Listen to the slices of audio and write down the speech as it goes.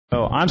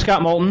So I'm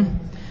Scott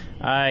Moulton.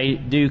 I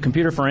do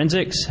computer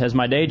forensics as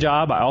my day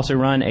job. I also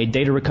run a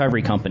data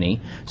recovery company.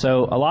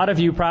 So a lot of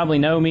you probably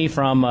know me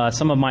from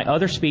some of my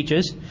other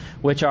speeches,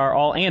 which are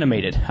all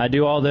animated. I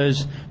do all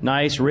those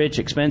nice, rich,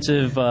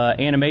 expensive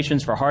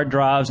animations for hard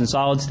drives and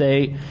solid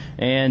state.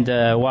 And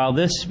while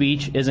this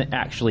speech isn't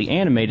actually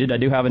animated, I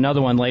do have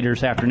another one later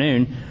this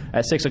afternoon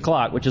at 6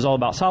 o'clock, which is all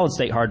about solid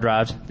state hard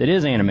drives that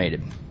is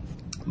animated.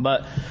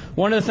 But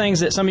one of the things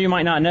that some of you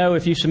might not know,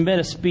 if you submit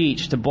a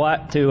speech to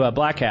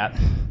Black Hat,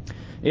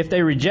 if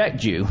they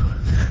reject you,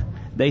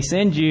 they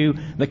send you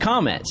the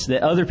comments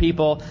that other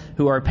people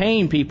who are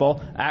paying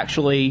people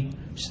actually,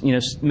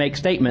 make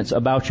statements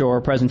about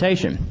your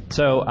presentation.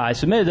 So I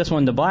submitted this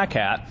one to Black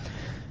Hat,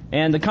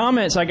 and the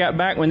comments I got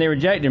back when they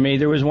rejected me,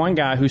 there was one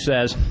guy who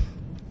says,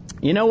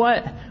 "You know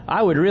what?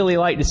 I would really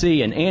like to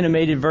see an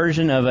animated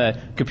version of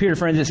a computer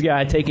forensics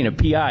guy taking a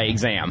PI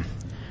exam."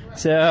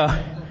 So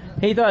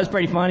he thought it was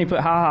pretty funny, put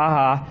ha ha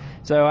ha.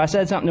 So I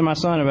said something to my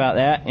son about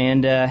that,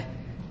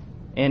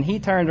 and he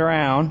turned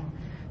around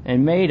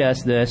and made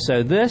us this.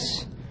 So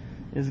this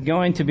is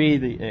going to be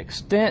the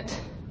extent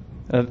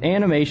of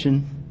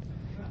animation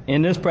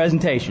in this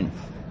presentation.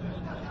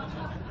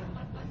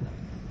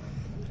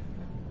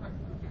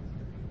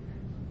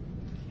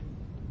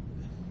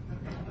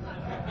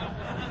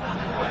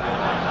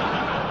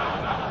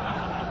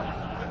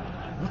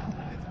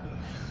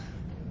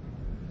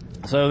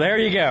 So there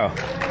you go.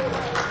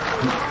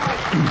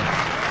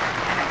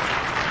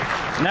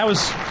 And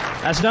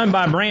that's done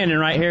by Brandon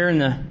right here in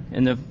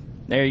the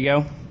there you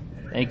go.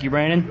 Thank you,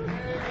 Brandon.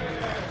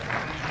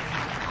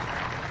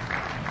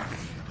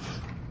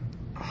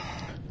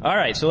 All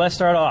right, so let's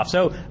start off.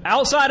 So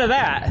outside of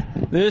that,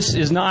 this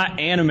is not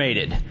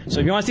animated. So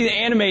if you want to see the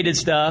animated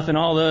stuff and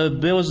all the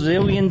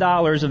bazillion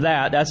dollars of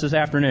that, that's this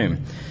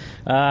afternoon.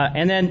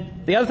 And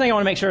then the other thing I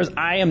want to make sure is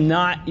I am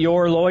not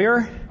your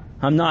lawyer.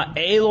 I'm not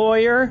a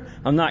lawyer.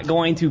 I'm not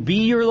going to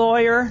be your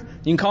lawyer.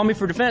 You can call me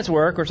for defense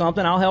work or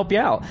something. I'll help you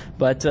out.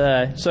 But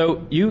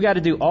so you got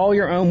to do all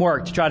your own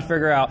work to try to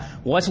figure out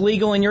what's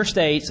legal in your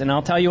states. And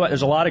I'll tell you what,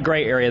 there's a lot of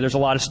gray area. There's a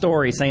lot of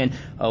stories saying,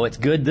 oh, it's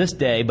good this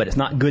day, but it's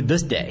not good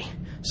this day.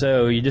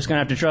 So you're just going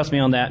to have to trust me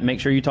on that and make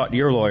sure you talk to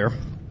your lawyer.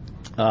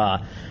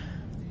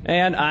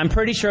 And I'm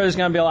pretty sure there's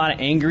going to be a lot of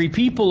angry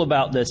people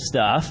about this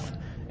stuff.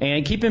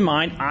 And keep in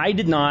mind, I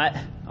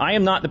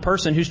am not the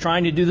person who's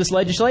trying to do this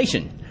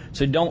legislation.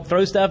 So don't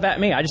throw stuff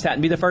at me. I just happen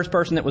to be the first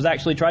person that was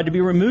actually tried to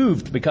be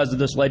removed because of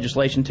this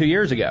legislation 2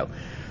 years ago.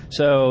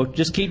 So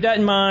just keep that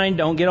in mind.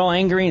 Don't get all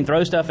angry and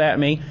throw stuff at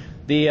me.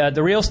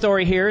 The real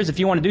story here is if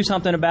you want to do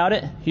something about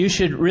it, you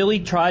should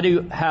really try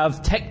to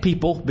have tech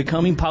people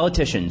becoming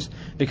politicians.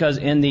 Because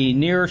in the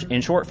near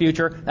and short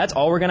future, that's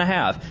all we're going to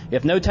have.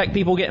 If no tech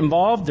people get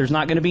involved, there's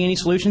not going to be any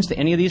solutions to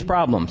any of these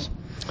problems.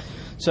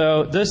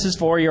 So this is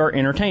for your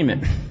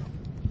entertainment.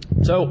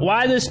 So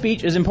why this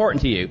speech is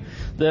important to you.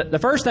 The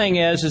first thing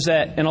is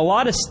that in a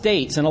lot of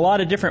states, in a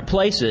lot of different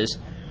places,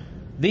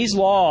 these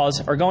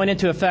laws are going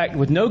into effect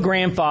with no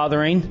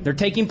grandfathering. They're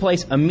taking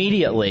place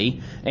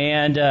immediately.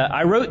 And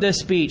I wrote this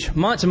speech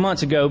months and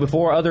months ago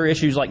before other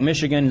issues like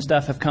Michigan and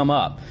stuff have come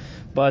up.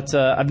 But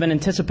I've been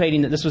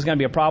anticipating that this was going to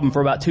be a problem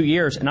for about 2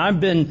 years. And I've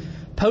been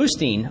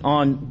posting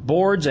on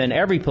boards and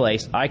every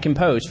place I can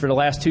post for the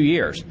last 2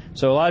 years.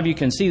 So a lot of you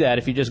can see that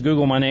if you just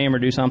Google my name or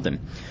do something.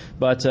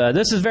 But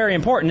this is very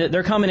important.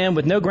 They're coming in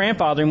with no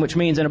grandfathering, which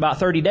means in about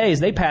 30 days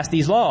they pass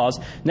these laws.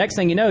 Next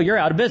thing you know, you're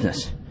out of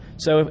business.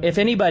 So if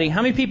anybody,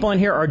 how many people in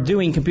here are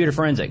doing computer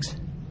forensics?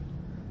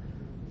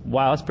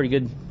 Wow, that's a pretty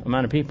good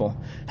amount of people.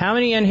 How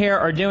many in here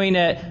are doing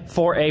it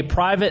for a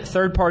private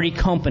third-party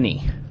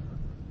company?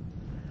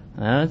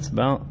 That's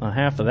about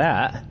half of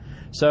that.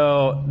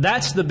 So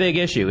that's the big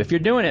issue. If you're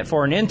doing it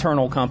for an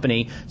internal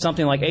company,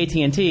 something like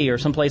AT&T or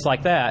someplace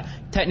like that,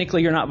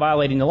 technically you're not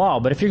violating the law.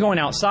 But if you're going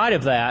outside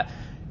of that,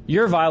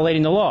 you're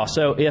violating the law.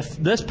 So if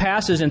this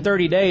passes in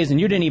 30 days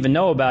and you didn't even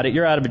know about it,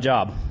 you're out of a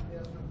job.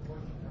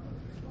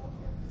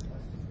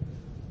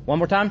 One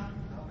more time.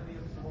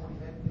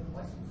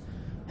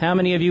 How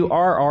many of you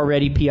are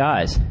already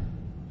PIs?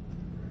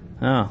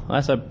 Oh,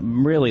 that's a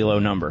really low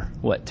number.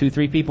 What,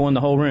 2-3 people in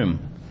the whole room?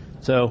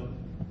 So,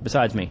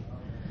 besides me.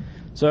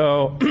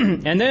 So,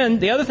 and then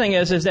the other thing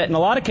is that in a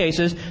lot of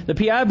cases, the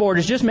PI board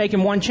is just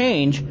making one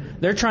change.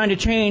 They're trying to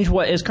change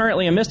what is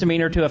currently a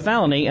misdemeanor to a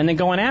felony and then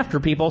going after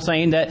people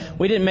saying that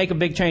we didn't make a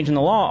big change in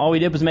the law. All we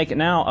did was make it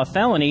now a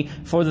felony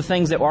for the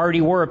things that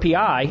already were a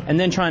PI and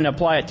then trying to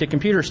apply it to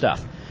computer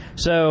stuff.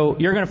 So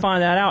you're going to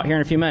find that out here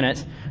in a few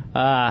minutes.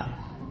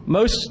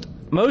 Most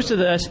of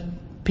this,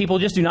 people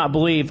just do not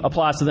believe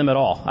applies to them at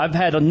all. I've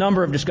had a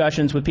number of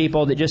discussions with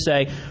people that just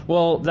say,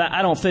 well,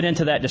 I don't fit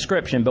into that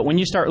description. But when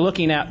you start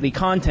looking at the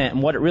content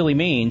and what it really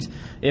means,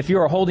 if you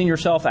are holding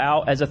yourself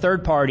out as a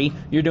third party,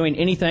 you're doing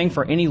anything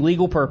for any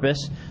legal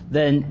purpose,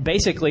 then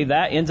basically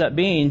that ends up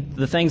being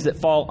the things that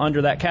fall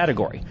under that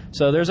category.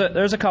 So there's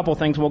a couple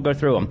things, we'll go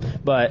through them.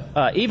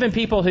 But even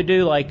people who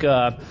do like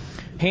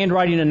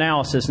handwriting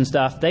analysis and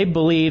stuff, they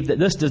believe that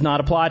this does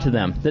not apply to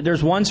them. That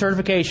there's one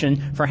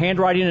certification for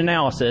handwriting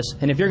analysis,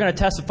 and if you're going to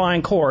testify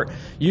in court,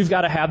 you've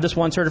got to have this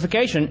one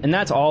certification, and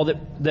that's all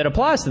that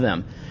applies to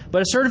them.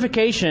 But a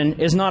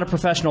certification is not a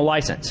professional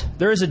license.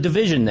 There is a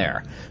division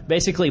there.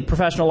 Basically,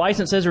 professional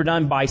licenses are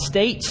done by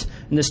states,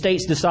 and the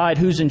states decide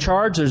who's in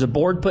charge. There's a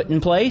board put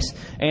in place,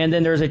 and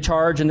then there's a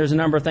charge, and there's a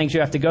number of things you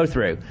have to go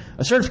through.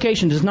 A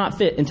certification does not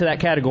fit into that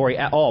category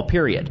at all,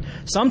 period.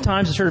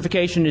 Sometimes a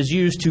certification is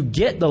used to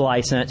get the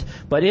license,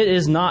 but it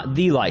is not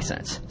the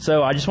license.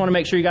 So I just want to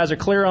make sure you guys are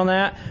clear on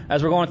that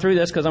as we're going through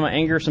this, because I'm going to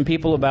anger some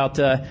people about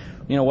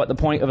what the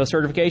point of a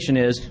certification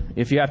is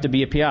if you have to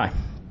be a PI.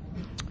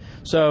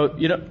 So,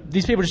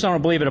 these people just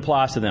don't believe it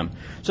applies to them.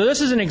 So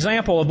this is an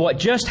example of what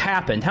just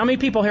happened. How many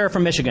people here are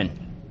from Michigan?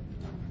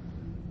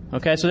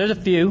 Okay, so there's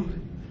a few.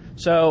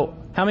 So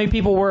how many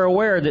people were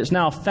aware that it's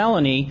now a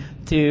felony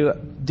to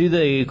do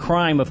the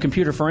crime of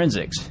computer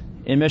forensics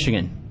in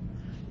Michigan?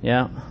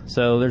 Yeah,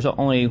 so there's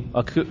only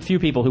a few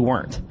people who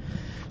weren't.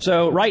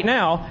 So right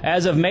now,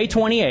 as of May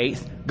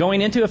 28th,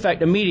 going into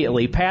effect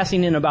immediately,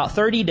 passing in about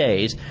 30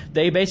 days,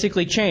 they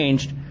basically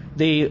changed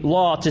the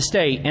law to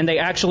state, and they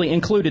actually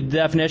included the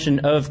definition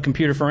of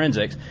computer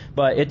forensics,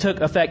 but it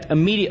took effect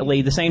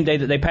immediately the same day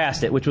that they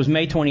passed it, which was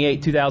May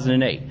 28,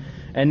 2008.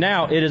 And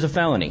now it is a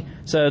felony.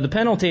 So the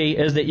penalty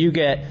is that you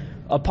get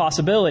a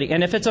possibility,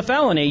 and if it's a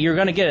felony, you're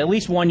going to get at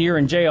least 1 year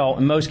in jail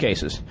in most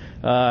cases,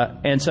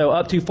 and so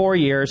up to 4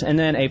 years, and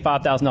then a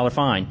 $5,000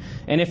 fine.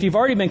 And if you've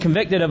already been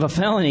convicted of a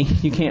felony,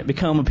 you can't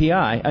become a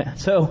PI.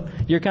 So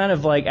you're kind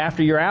of like,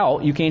 after you're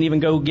out, you can't even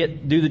go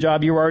do the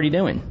job you were already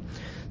doing.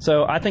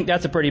 So I think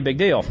that's a pretty big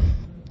deal.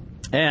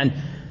 And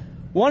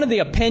one of the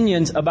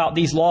opinions about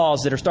these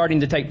laws that are starting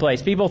to take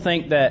place, people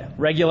think that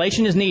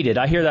regulation is needed.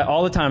 I hear that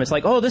all the time. It's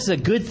like, oh, this is a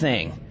good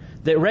thing,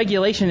 that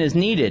regulation is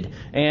needed.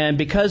 And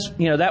because,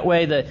 that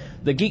way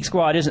the Geek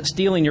Squad isn't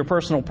stealing your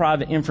personal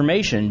private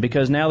information,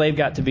 because now they've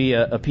got to be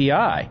a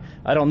PI.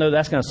 I don't know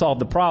that's going to solve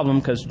the problem,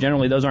 because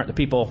generally those aren't the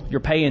people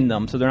you're paying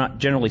them, so they're not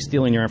generally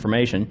stealing your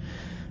information.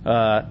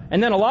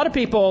 And then a lot of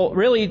people,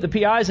 really, the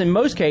PIs in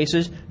most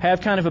cases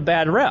have kind of a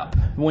bad rep.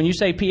 When you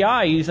say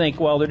PI, you think,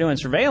 well, they're doing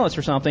surveillance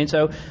or something.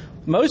 So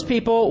most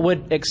people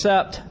would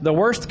accept the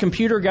worst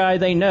computer guy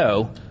they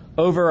know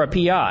over a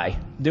PI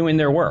doing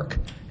their work.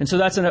 And so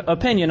that's an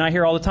opinion I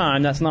hear all the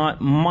time. That's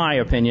not my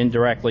opinion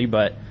directly,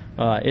 but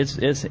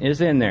it's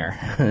in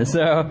there.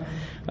 So,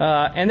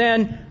 and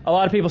then a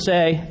lot of people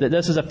say that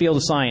this is a field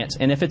of science.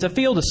 And if it's a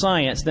field of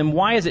science, then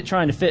why is it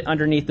trying to fit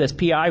underneath this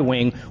PI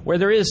wing where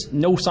there is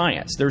no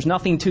science? There's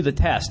nothing to the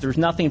test. There's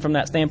nothing from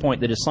that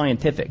standpoint that is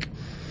scientific.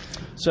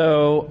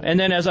 So, and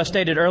then as I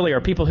stated earlier,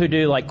 people who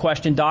do like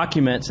question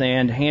documents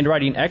and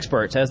handwriting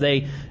experts, as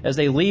they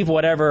leave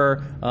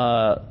whatever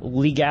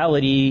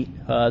legality,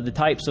 the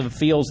types of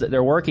fields that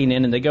they're working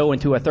in, and they go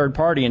into a third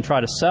party and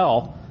try to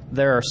sell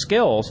their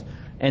skills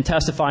and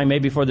testify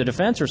maybe for the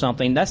defense or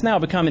something, that's now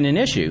becoming an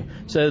issue.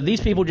 So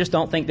these people just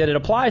don't think that it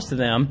applies to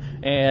them.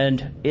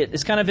 And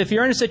it's kind of, if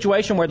you're in a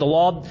situation where the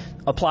law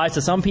applies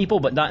to some people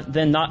but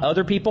not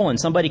other people, and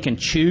somebody can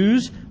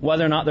choose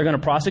whether or not they're going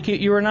to prosecute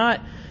you or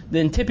not,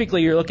 then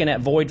typically you're looking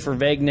at void for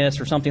vagueness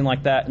or something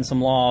like that in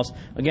some laws.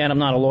 Again, I'm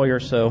not a lawyer,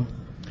 so.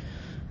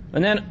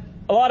 And then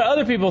a lot of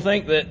other people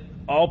think that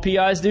all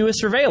PIs do is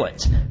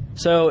surveillance.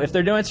 So if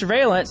they're doing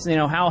surveillance,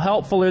 how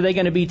helpful are they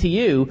going to be to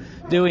you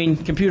doing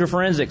computer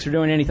forensics or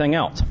doing anything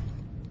else?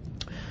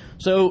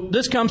 So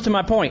this comes to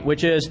my point,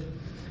 which is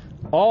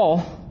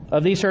all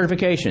of these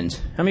certifications.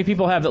 How many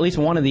people have at least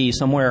one of these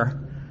somewhere?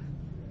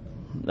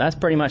 That's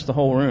pretty much the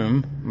whole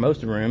room,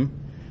 most of the room.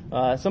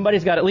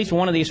 Somebody's got at least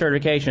one of these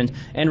certifications.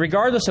 And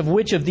regardless of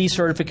which of these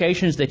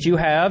certifications that you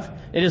have,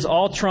 it is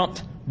all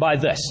trumped by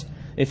this.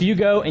 If you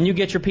go and you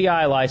get your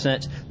PI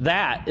license,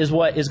 that is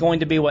what is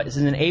going to be what is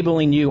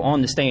enabling you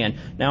on the stand.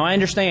 Now, I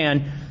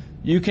understand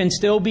you can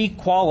still be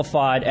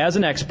qualified as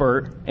an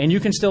expert, and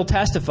you can still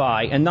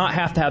testify and not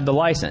have to have the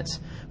license.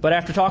 But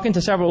after talking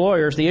to several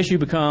lawyers, the issue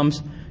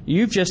becomes,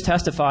 you've just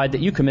testified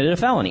that you committed a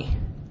felony.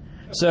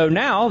 So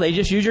now they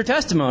just use your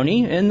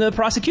testimony in the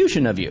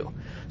prosecution of you.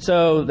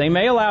 So they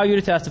may allow you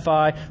to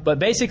testify, but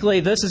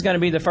basically this is going to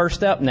be the first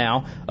step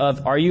now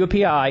of, are you a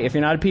PI? If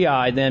you're not a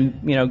PI,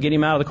 then get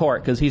him out of the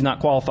court, because he's not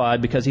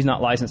qualified, because he's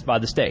not licensed by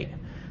the state.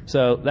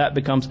 So that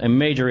becomes a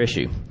major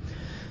issue.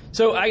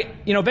 So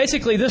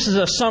basically this is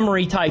a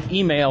summary type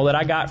email that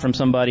I got from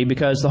somebody,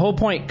 because the whole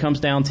point comes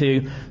down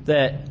to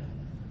that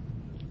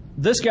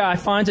this guy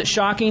finds it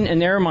shocking and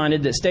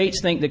narrow-minded that states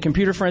think that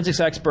computer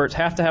forensics experts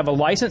have to have a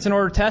license in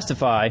order to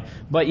testify,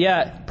 but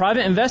yet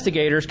private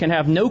investigators can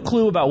have no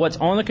clue about what's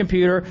on the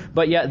computer,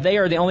 but yet they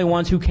are the only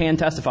ones who can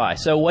testify.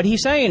 So what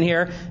he's saying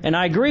here, and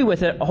I agree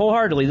with it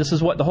wholeheartedly, this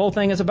is what the whole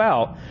thing is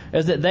about,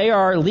 is that they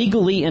are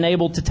legally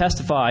enabled to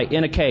testify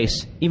in a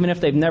case, even if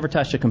they've never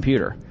touched a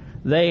computer.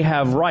 They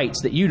have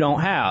rights that you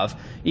don't have,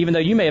 even though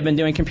you may have been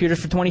doing computers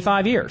for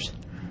 25 years.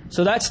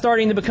 So that's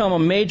starting to become a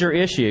major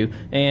issue,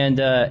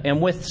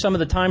 and with some of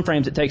the time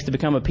frames it takes to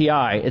become a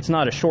PI, it's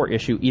not a short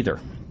issue either.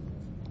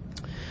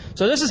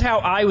 So this is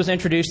how I was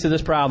introduced to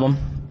this problem.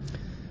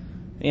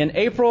 in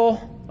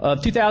April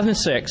of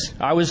 2006,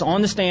 I was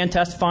on the stand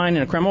testifying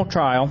in a criminal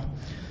trial,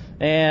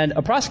 and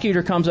a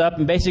prosecutor comes up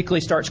and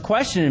basically starts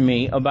questioning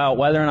me about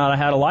whether or not I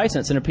had a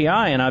license and a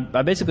PI, and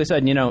I basically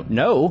said,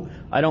 no,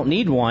 I don't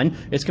need one.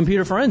 It's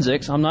computer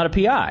forensics. I'm not a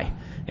PI.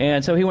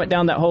 And so he went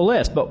down that whole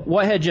list. But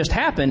what had just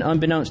happened,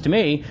 unbeknownst to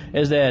me,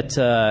 is that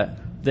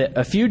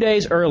a few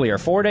days earlier,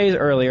 4 days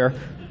earlier,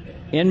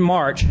 in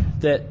March,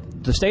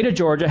 that the state of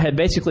Georgia had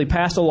basically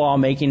passed a law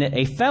making it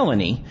a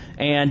felony,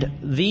 and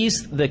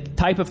the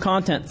type of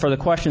content for the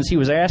questions he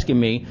was asking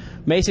me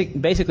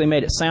basically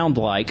made it sound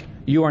like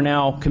you are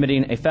now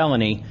committing a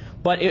felony.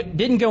 But it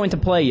didn't go into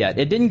play yet.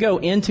 It didn't go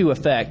into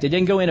effect. It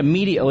didn't go in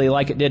immediately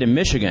like it did in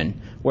Michigan,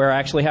 where I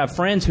actually have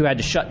friends who had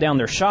to shut down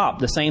their shop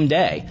the same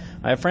day.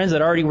 I have friends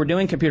that already were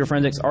doing computer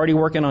forensics, already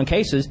working on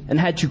cases, and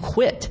had to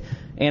quit.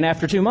 And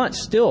after 2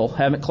 months, still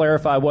haven't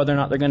clarified whether or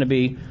not they're going to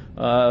be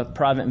a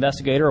private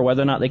investigator or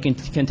whether or not they can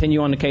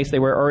continue on the case they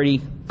were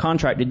already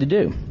contracted to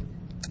do.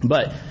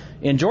 But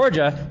in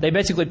Georgia, they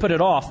basically put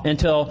it off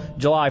until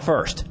July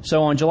 1st.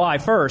 So on July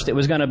 1st, it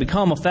was going to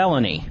become a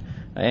felony.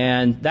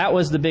 And that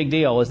was the big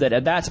deal, is that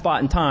at that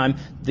spot in time,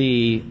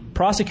 the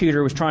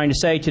prosecutor was trying to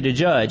say to the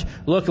judge,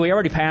 look, we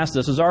already passed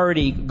this. It was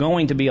already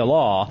going to be a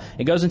law.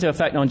 It goes into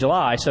effect on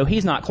July, so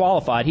he's not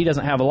qualified. He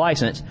doesn't have a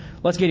license.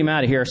 Let's get him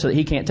out of here so that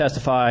he can't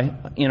testify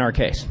in our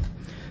case.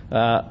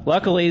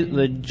 Luckily,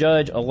 the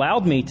judge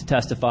allowed me to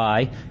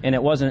testify, and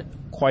it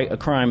wasn't quite a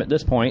crime at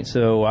this point,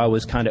 so I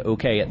was kind of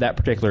okay at that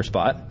particular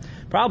spot.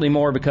 Probably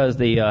more because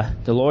the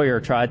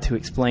lawyer tried to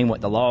explain what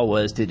the law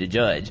was to the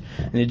judge.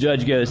 And the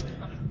judge goes,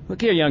 look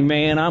here, young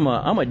man, I'm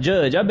a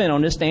judge. I've been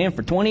on this stand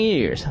for 20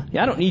 years.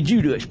 I don't need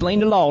you to explain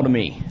the law to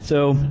me.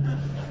 So,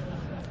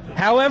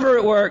 however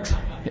it worked,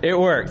 it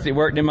worked. It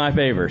worked in my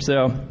favor.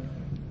 So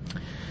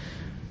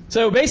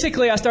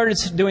basically, I started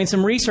doing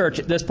some research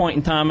at this point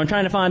in time. I'm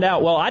trying to find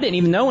out, well, I didn't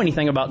even know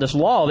anything about this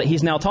law that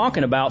he's now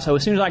talking about. So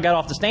as soon as I got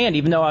off the stand,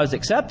 even though I was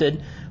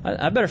accepted,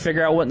 I better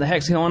figure out what in the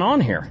heck's going on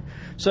here.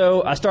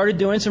 So I started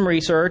doing some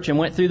research and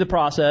went through the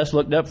process,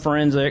 looked up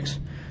forensics.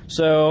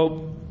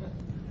 So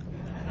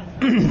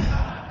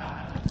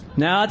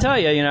now I'll tell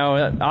you,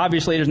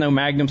 obviously there's no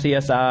Magnum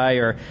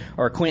CSI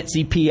or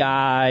Quincy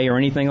PI or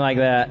anything like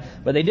that,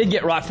 but they did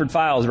get Rockford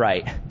Files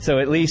right. So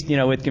at least,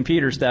 with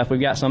computer stuff, we've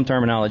got some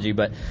terminology.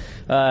 But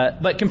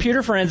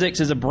computer forensics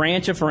is a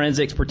branch of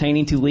forensics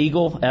pertaining to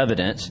legal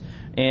evidence,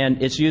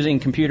 and it's using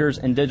computers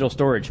and digital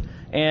storage.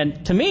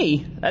 And to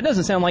me, that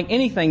doesn't sound like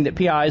anything that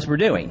PIs were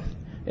doing.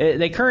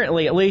 They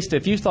currently, at least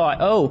if you thought,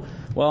 oh,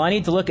 well, I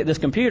need to look at this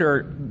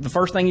computer, the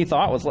first thing you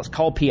thought was, let's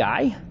call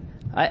PI?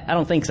 I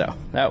don't think so.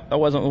 That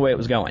wasn't the way it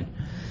was going.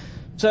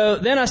 So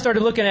then I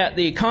started looking at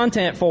the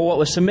content for what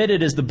was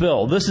submitted as the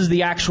bill. This is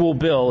the actual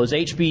bill, is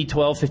HB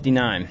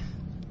 1259.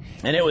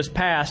 And it was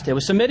passed. It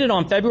was submitted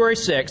on February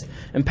 6th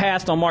and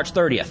passed on March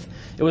 30th.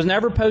 It was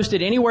never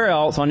posted anywhere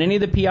else on any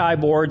of the PI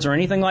boards or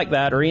anything like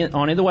that or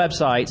on any of the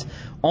websites,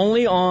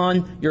 only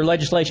on your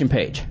legislation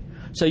page.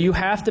 So you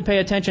have to pay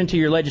attention to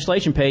your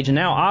legislation page, and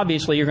now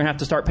obviously you're going to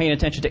have to start paying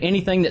attention to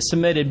anything that's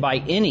submitted by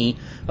any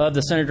of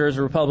the senators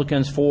or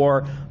Republicans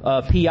for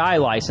a PI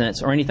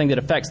license or anything that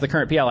affects the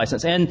current PI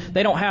license. And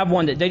they don't have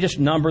one that they just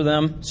number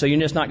them, so you're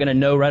just not going to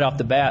know right off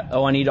the bat,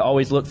 oh, I need to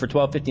always look for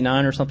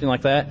 1259 or something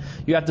like that.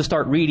 You have to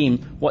start reading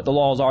what the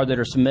laws are that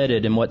are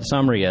submitted and what the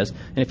summary is.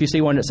 And if you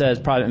see one that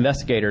says private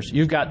investigators,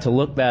 you've got to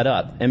look that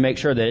up and make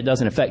sure that it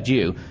doesn't affect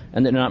you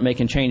and that they're not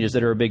making changes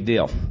that are a big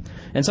deal.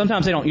 And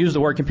sometimes they don't use the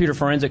word computer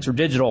forensics or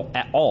digital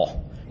at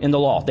all in the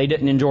law. They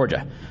didn't in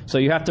Georgia. So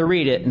you have to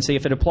read it and see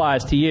if it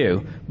applies to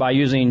you by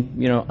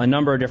using, a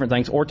number of different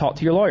things, or talk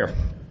to your lawyer.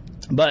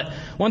 But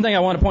one thing I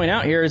want to point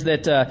out here is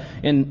that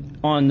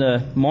on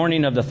the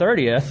morning of the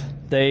 30th,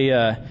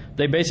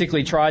 they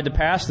basically tried to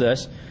pass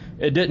this.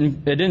 It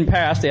didn't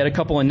pass. They had a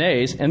couple of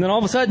nays, and then all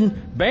of a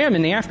sudden, bam!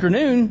 In the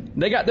afternoon,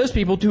 they got those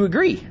people to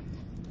agree.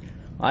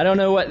 I don't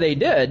know what they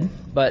did,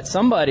 but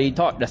somebody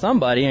talked to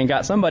somebody and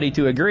got somebody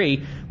to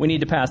agree we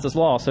need to pass this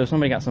law. So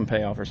somebody got some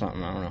payoff or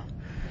something. I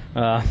don't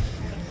know.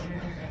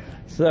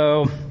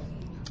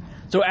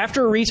 So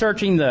after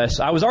researching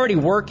this, I was already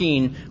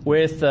working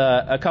with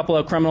a couple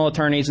of criminal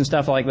attorneys and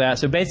stuff like that.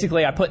 So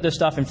basically, I put this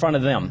stuff in front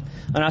of them,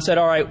 and I said,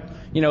 "All right,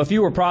 if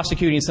you were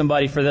prosecuting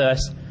somebody for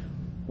this,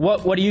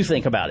 what do you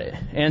think about it?"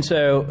 And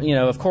so,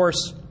 of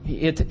course,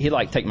 he'd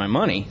like to take my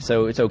money,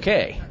 so it's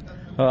okay.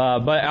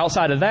 But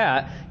outside of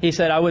that, he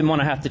said, I wouldn't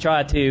want to have to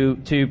try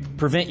to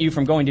prevent you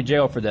from going to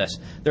jail for this.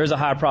 There's a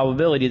high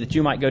probability that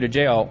you might go to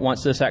jail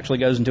once this actually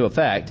goes into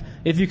effect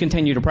if you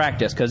continue to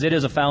practice, because it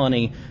is a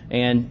felony,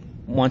 and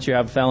once you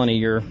have a felony,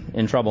 you're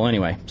in trouble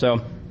anyway. So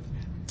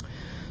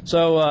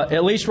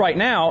at least right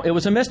now, it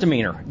was a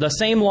misdemeanor. The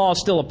same law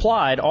still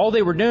applied. All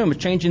they were doing was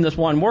changing this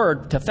one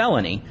word to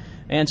felony.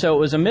 And so it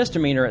was a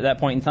misdemeanor at that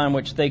point in time,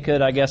 which they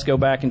could, I guess, go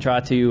back and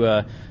try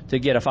to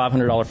get a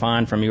 $500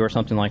 fine from you or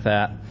something like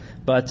that.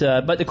 But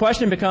the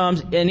question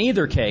becomes, in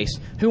either case,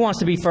 who wants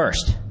to be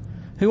first?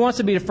 Who wants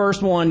to be the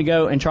first one to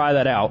go and try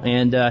that out?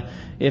 And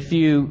if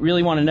you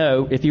really want to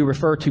know, if you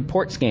refer to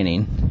port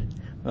scanning,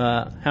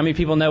 how many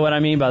people know what I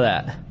mean by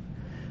that?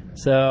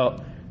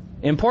 So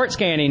in port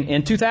scanning,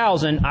 in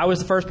 2000, I was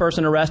the first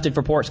person arrested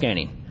for port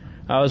scanning.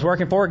 I was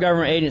working for a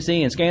government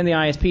agency and scanned the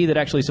ISP that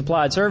actually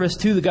supplied service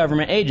to the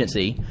government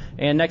agency,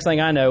 and next thing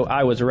I know,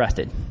 I was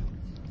arrested.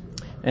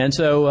 And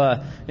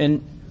so,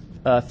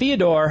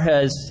 Theodore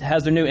has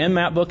their new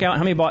MMAP book out.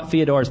 How many bought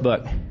Theodore's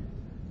book?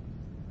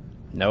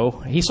 No.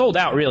 He sold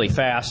out really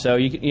fast, so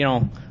you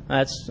know,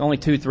 that's only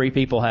 2-3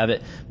 people have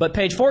it. But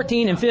page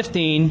 14 and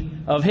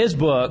 15 of his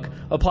book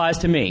applies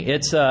to me.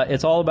 It's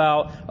all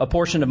about a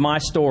portion of my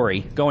story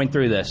going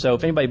through this. So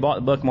if anybody bought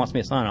the book and wants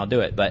me to sign, I'll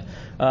do it. But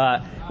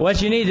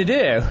what you need to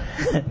do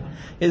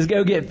is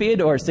go get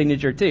Theodore's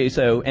signature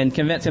too, and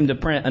convince him to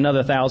print another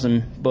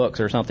 1,000 books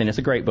or something. It's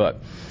a great book.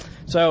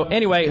 So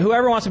anyway,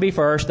 whoever wants to be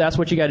first, that's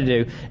what you got to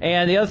do.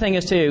 And the other thing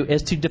is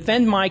to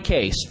defend my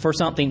case for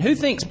something. Who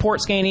thinks port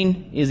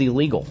scanning is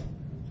illegal?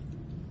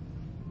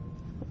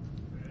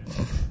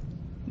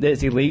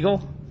 It's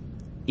illegal?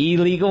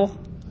 Illegal?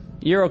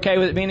 You're okay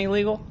with it being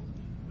illegal?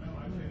 No,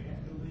 I say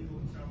it's illegal in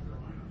South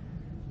Carolina.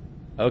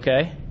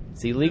 Okay.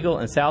 It's illegal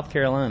in South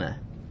Carolina.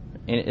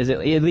 And is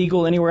it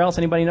illegal anywhere else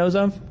anybody knows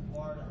of?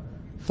 Florida.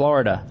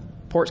 Florida.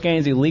 Port scanning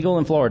is illegal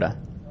in Florida.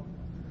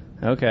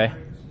 Okay.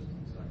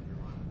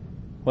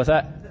 What's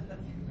that?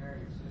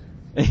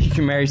 You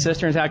can marry your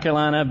sister in South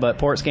Carolina, but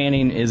port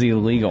scanning is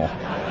illegal.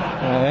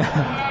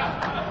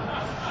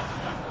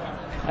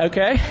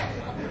 Okay.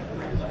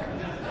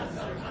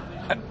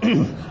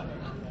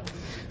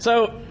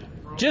 So,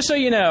 just so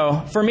you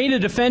know, for me to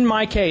defend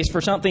my case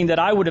for something that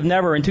I would have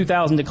never in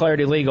 2000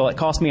 declared illegal, it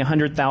cost me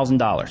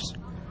 $100,000.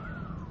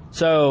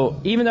 So,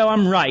 even though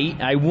I'm right,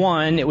 I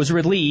won, it was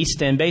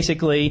released, and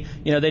basically,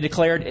 you know, they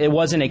declared it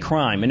wasn't a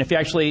crime. And if you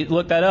actually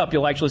look that up,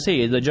 you'll actually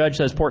see the judge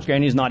says port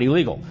scanning is not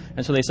illegal.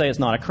 And so they say it's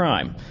not a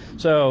crime.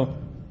 So,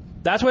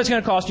 that's what it's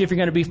going to cost you if you're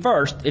going to be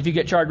first if you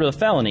get charged with a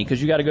felony,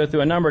 because you got to go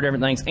through a number of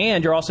different things,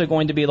 and you're also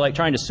going to be like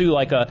trying to sue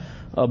like a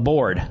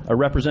board, a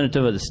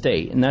representative of the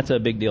state, and that's a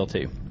big deal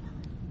too.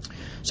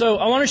 So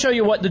I want to show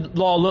you what the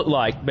law looked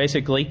like,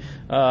 basically.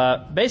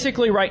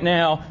 Basically, right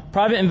now,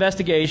 private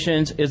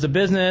investigations is the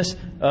business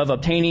of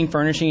obtaining,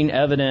 furnishing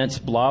evidence,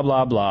 blah,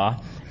 blah,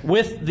 blah,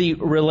 with the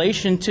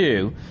relation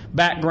to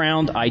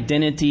background,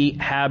 identity,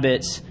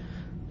 habits,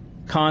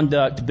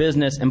 conduct,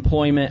 business,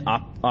 employment,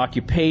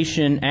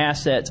 occupation,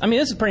 assets. I mean,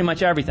 this is pretty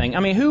much everything.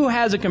 I mean, who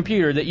has a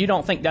computer that you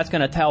don't think that's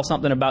going to tell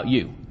something about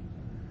you?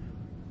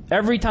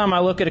 Every time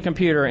I look at a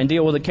computer and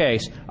deal with a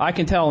case, I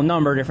can tell a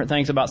number of different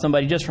things about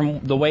somebody just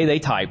from the way they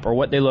type or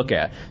what they look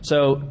at.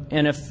 So,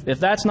 and if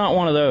that's not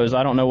one of those,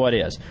 I don't know what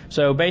is.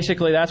 So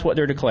basically, that's what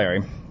they're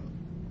declaring. Going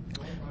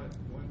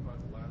by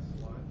the last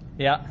slide,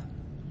 Yeah.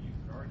 you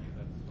could argue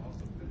that it's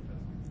also pen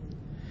testing.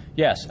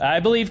 Yes, I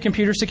believe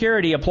computer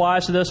security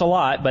applies to this a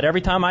lot, but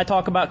every time I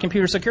talk about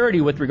computer security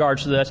with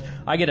regards to this,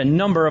 I get a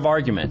number of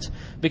arguments.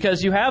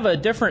 Because you have a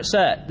different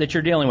set that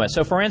you're dealing with.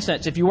 So for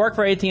instance, if you work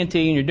for AT&T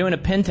and you're doing a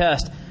pen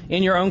test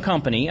in your own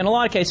company, in a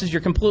lot of cases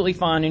you're completely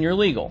fine and you're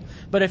legal.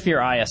 But if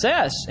you're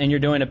ISS and you're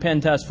doing a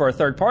pen test for a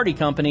third-party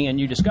company and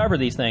you discover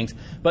these things,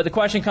 but the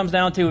question comes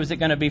down to, is it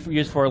going to be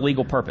used for a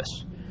legal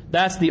purpose?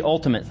 That's the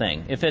ultimate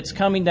thing. If it's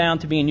coming down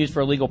to being used for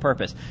a legal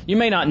purpose, you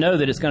may not know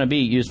that it's going to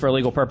be used for a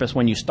legal purpose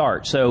when you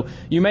start. So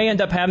you may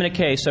end up having a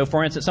case. So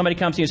for instance, somebody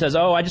comes to you and says,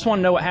 oh, I just want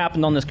to know what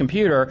happened on this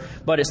computer,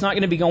 but it's not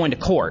going to be going to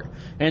court.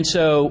 And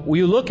so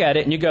you look at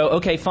it and you go,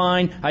 okay,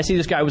 fine, I see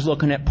this guy was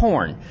looking at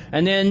porn.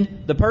 And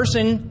then the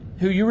person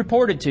who you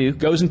reported to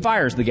goes and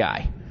fires the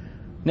guy.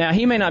 Now,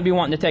 he may not be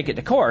wanting to take it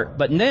to court,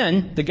 but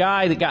then the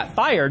guy that got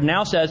fired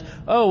now says,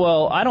 oh,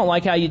 well, I don't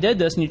like how you did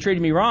this and you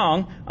treated me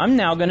wrong. I'm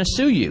now going to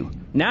sue you.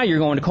 Now you're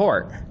going to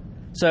court.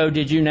 So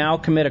did you now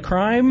commit a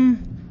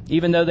crime,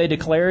 even though they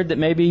declared that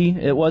maybe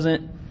it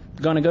wasn't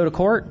going to go to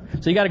court?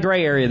 So you got a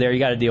gray area there you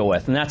got to deal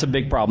with, and that's a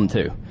big problem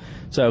too.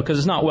 So, because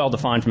it's not well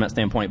defined from that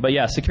standpoint. But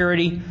yeah,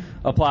 security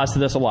applies to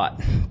this a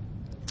lot.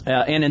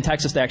 And in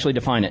Texas, they actually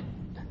define it.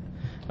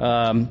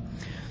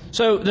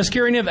 So the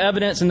securing of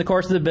evidence in the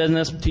course of the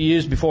business to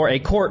use before a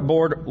court,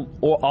 board,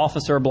 or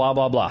officer, blah,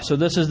 blah, blah. So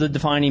this is the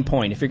defining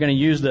point. If you're going to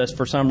use this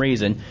for some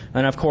reason,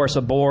 and of course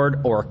a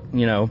board or,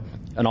 you know,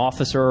 an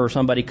officer or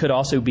somebody could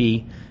also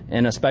be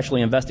an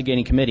especially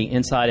investigating committee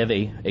inside of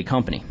a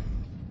company.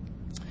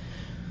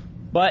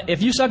 But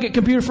if you suck at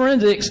computer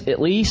forensics,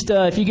 at least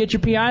if you get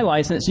your PI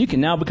license, you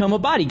can now become a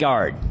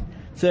bodyguard.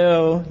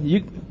 So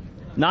you,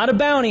 not a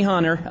bounty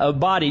hunter, a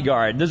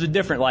bodyguard. There's a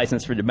different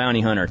license for the bounty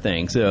hunter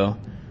thing. So.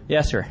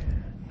 Yes, sir.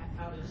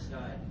 How does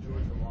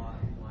Georgia law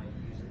apply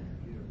using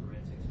computer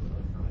forensics for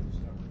electronic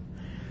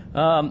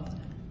discovery?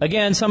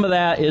 Again, some of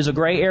that is a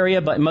gray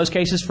area, but in most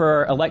cases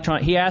for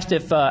electronic, he asked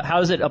if how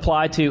does it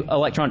apply to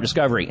electronic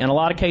discovery? In a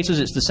lot of cases,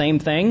 it's the same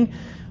thing.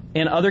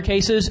 In other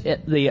cases,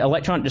 the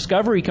electronic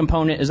discovery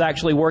component is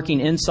actually working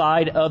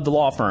inside of the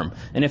law firm.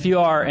 And if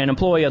you are an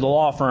employee of the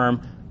law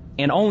firm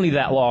and only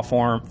that law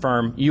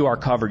firm, you are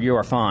covered. You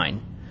are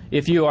fine.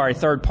 If you are a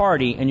third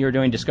party and you're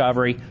doing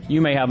discovery,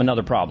 you may have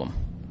another problem.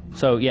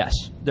 So yes,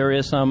 there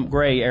is some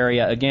gray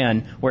area,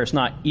 again, where it's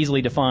not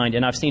easily defined,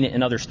 and I've seen it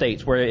in other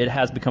states where it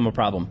has become a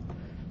problem.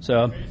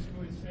 So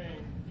Basically saying,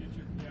 get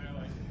your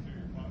PI license or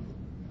you're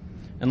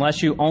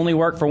unless you only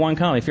work for one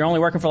company. If you're only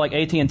working for like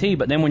AT&T,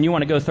 but then when you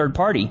want to go third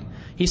party,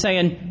 he's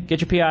saying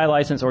get your PI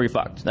license or you're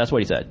fucked. That's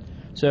what he said.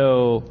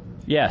 So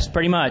yes,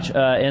 pretty much.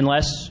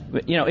 Unless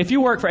if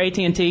you work for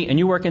AT&T and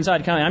you work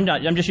inside the company,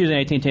 I'm just using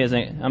AT&T as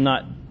I'm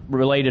not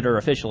related or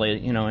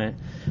officially,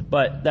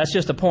 but that's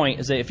just the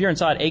point, is that if you're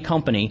inside a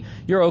company,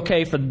 you're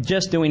okay for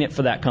just doing it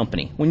for that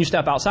company. When you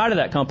step outside of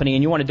that company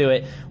and you want to do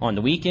it on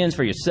the weekends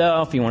for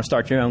yourself, you want to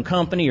start your own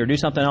company or do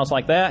something else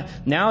like that,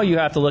 now you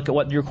have to look at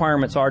what the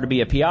requirements are to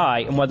be a PI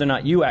and whether or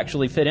not you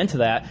actually fit into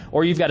that,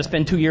 or you've got to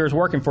spend 2 years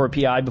working for a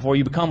PI before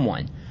you become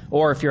one,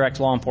 or if you're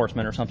ex-law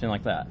enforcement or something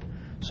like that.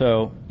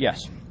 So,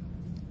 yes.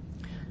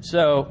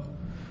 So,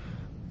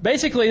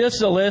 basically, this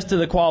is a list of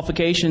the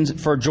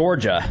qualifications for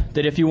Georgia,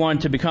 that if you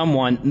wanted to become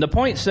one. The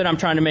points that I'm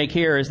trying to make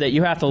here is that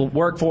you have to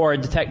work for a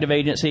detective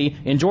agency.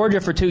 In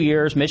Georgia for 2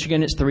 years.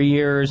 Michigan, it's 3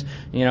 years.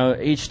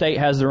 Each state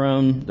has their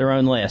own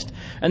list.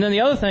 And then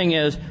the other thing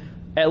is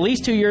at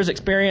least 2 years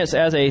experience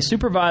as a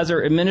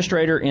supervisor,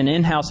 administrator in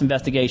in-house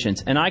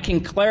investigations. And I can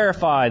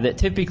clarify that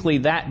typically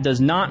that does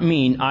not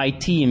mean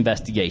IT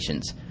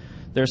investigations.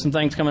 There's some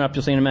things coming up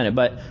you'll see in a minute.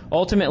 But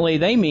ultimately,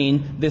 they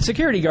mean the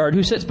security guard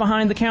who sits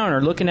behind the counter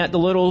looking at the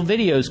little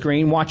video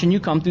screen watching you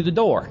come through the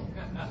door.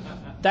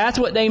 That's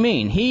what they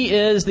mean. He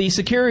is the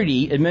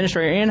security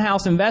administrator,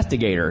 in-house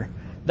investigator.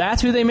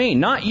 That's who they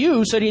mean. Not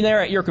you sitting there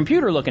at your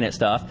computer looking at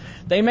stuff.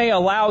 They may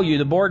allow you,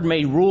 the board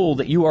may rule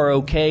that you are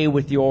okay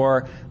with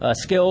your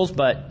skills,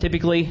 but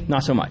typically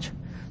not so much.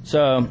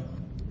 So,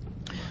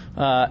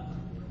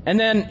 and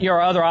then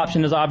your other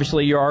option is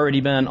obviously you've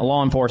already been a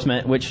law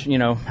enforcement, which,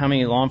 how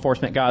many law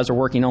enforcement guys are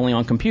working only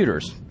on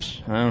computers?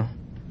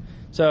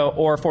 So,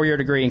 or a 4-year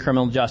degree in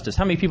criminal justice.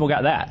 How many people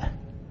got that?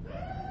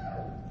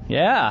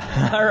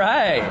 Yeah. All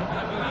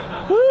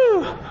right.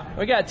 Woo.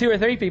 We got 2 or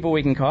 3 people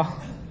we can call.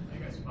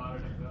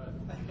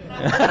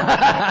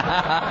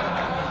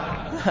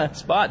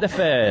 Spot the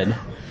Fed.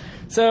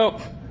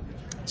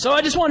 So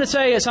I just want to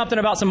say something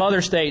about some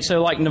other states.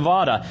 So like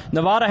Nevada.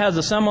 Nevada has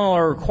a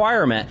similar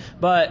requirement,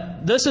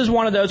 but this is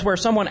one of those where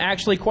someone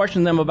actually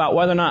questioned them about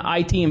whether or not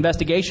IT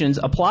investigations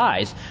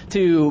applies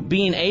to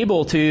being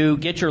able to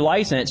get your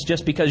license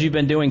just because you've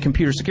been doing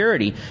computer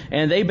security.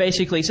 And they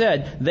basically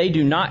said they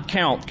do not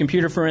count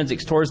computer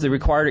forensics towards the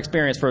required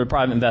experience for a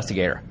private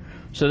investigator.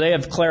 So they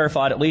have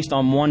clarified, at least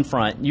on one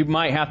front. You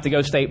might have to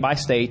go state by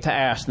state to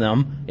ask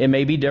them. It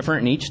may be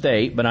different in each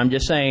state, but I'm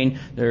just saying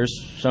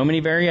there's so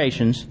many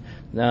variations.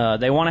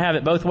 They want to have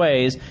it both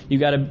ways. You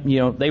got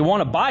to, they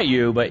want to buy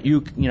you, but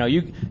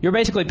you're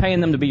basically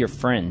paying them to be your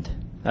friend.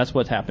 That's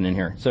what's happening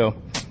here. So,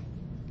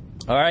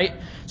 all right.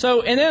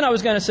 So, and then I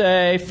was going to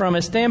say, from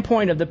a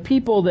standpoint of the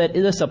people that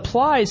this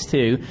applies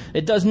to,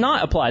 it does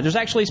not apply. There's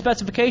actually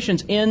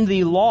specifications in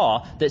the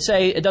law that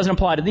say it doesn't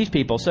apply to these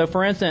people. So,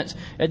 for instance,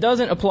 it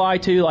doesn't apply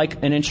to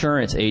like an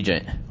insurance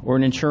agent or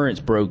an insurance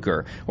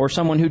broker or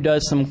someone who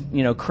does some,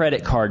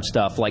 credit card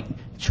stuff like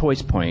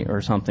Choice Point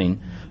or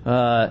something.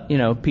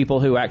 People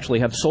who actually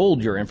have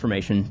sold your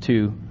information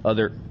to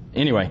other.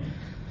 Anyway,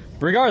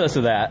 regardless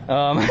of that,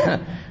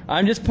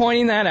 I'm just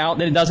pointing that out,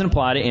 that it doesn't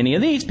apply to any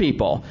of these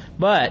people.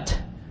 But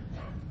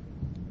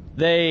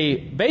they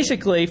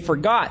basically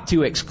forgot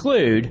to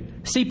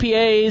exclude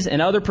CPAs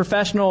and other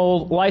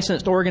professional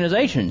licensed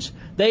organizations.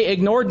 They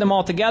ignored them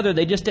altogether.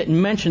 They just didn't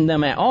mention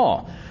them at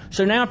all.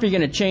 So now if you're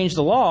going to change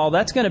the law,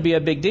 that's going to be a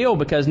big deal,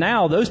 because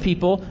now those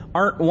people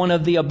aren't one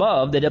of the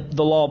above that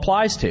the law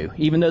applies to,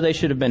 even though they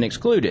should have been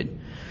excluded.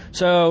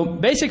 So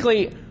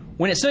basically,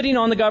 when it's sitting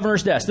on the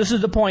governor's desk, this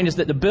is the point, is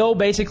that the bill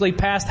basically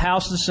passed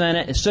House and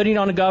Senate. It's sitting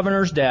on the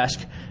governor's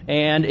desk,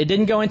 and it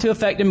didn't go into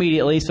effect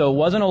immediately, so it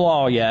wasn't a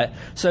law yet.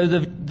 So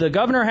the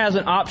governor has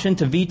an option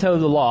to veto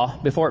the law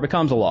before it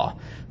becomes a law,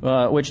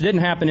 which didn't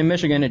happen in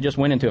Michigan. It just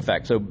went into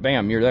effect. So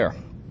bam, you're there.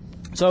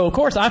 So, of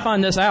course, I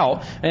find this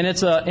out, and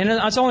it's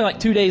only like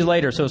 2 days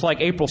later, so it's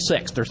like April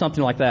 6th or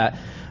something like that.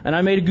 And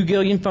I made a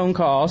gagillion phone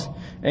calls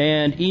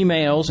and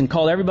emails and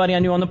called everybody I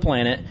knew on the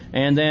planet,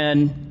 and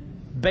then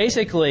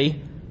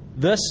basically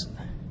this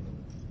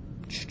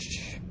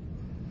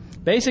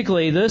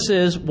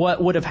is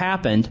what would have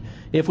happened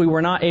if we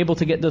were not able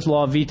to get this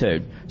law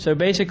vetoed. So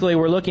basically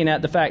we're looking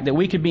at the fact that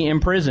we could be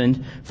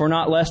imprisoned for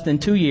not less than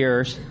 2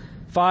 years,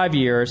 5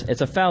 years,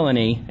 it's a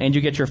felony, and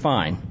you get your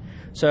fine.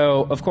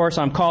 So, of course,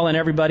 I'm calling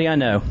everybody I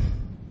know,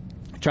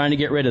 trying to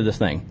get rid of this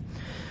thing.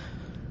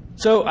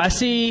 So I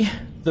see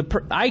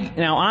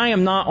now I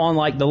am not on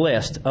like the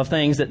list of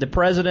things that the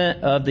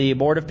president of the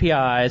Board of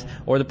PIs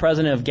or the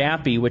president of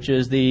GAPI, which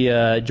is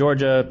the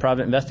Georgia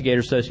Private Investigator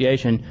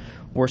Association,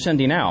 were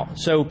sending out.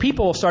 So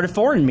people started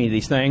forwarding me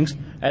these things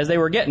as they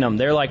were getting them.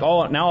 They're like,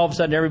 oh, now all of a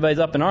sudden everybody's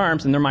up in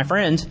arms and they're my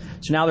friends.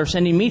 So now they're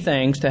sending me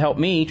things to help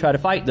me try to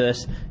fight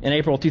this in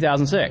April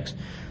 2006.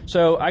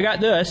 So I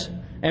got this.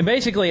 And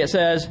basically it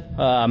says,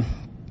 the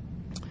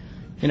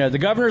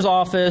governor's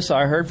office,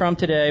 I heard from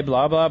today,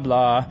 blah, blah,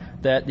 blah,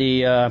 that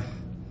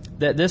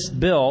that this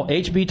bill,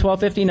 HB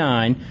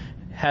 1259,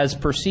 has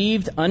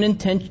perceived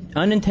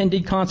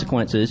unintended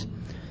consequences.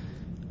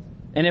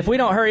 And if we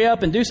don't hurry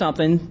up and do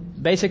something,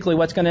 basically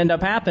what's going to end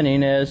up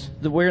happening is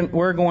that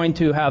we're going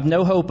to have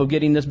no hope of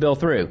getting this bill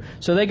through.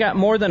 So they got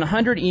more than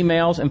 100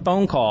 emails and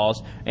phone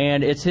calls,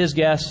 and it's his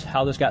guess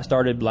how this got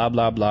started, blah,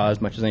 blah, blah, as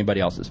much as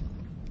anybody else's.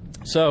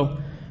 So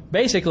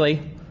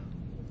basically,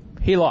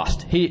 he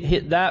lost.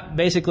 That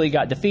basically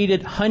got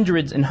defeated.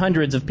 Hundreds and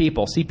hundreds of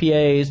people,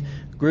 CPAs,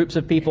 groups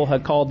of people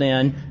had called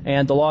in,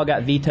 and the law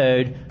got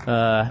vetoed.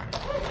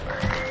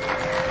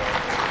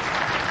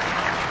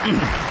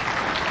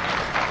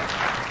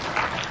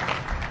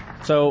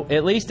 So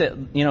at least,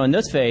 in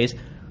this phase,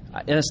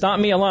 and it's not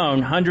me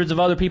alone, hundreds of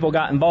other people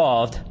got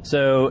involved.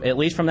 So at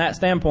least from that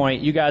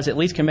standpoint, you guys at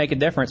least can make a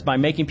difference by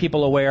making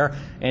people aware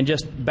and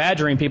just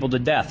badgering people to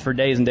death for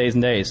days and days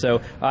and days.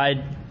 So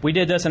we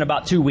did this in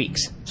about 2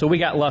 weeks. So we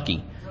got lucky.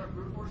 Is that a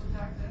brute force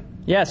attack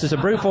then? Yes, it's a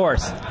brute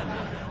force.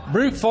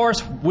 Brute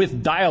force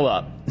with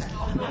dial-up.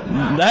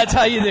 That's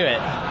how you do it.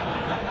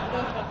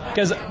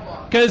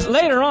 Because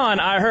later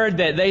on, I heard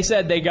that they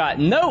said they got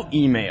no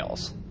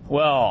emails.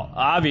 Well,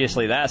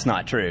 obviously that's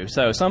not true.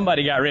 So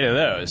somebody got rid of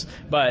those.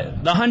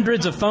 But the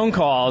hundreds of phone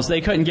calls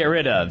they couldn't get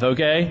rid of,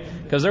 okay?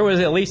 Because there was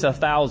at least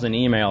 1,000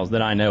 emails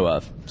that I know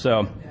of.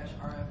 So,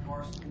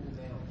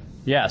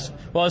 yes.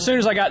 Well, as soon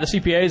as I got the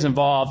CPAs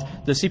involved,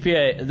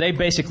 they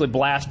basically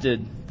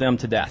blasted them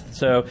to death.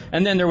 So,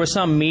 and then there was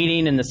some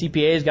meeting and the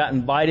CPAs got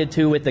invited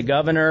to with the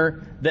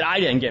governor that I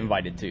didn't get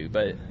invited to.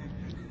 But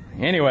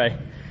anyway.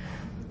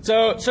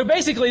 So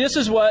basically, this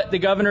is what the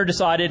governor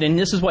decided, and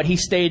this is what he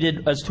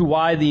stated as to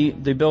why the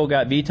bill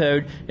got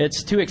vetoed.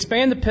 It's to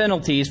expand the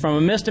penalties from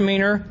a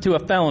misdemeanor to a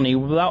felony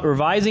without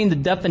revising the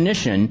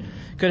definition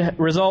could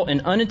result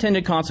in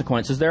unintended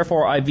consequences.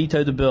 Therefore, I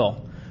vetoed the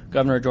bill,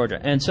 Governor of Georgia.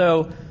 And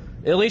so,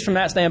 at least from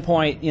that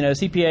standpoint,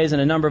 CPAs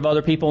and a number of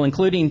other people,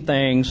 including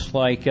things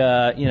like,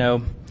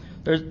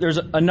 there's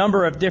a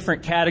number of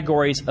different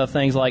categories of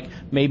things like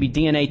maybe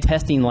DNA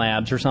testing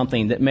labs or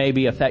something that may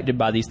be affected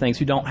by these things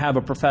who don't have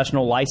a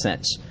professional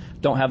license,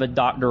 don't have a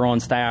doctor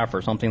on staff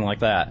or something like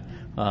that.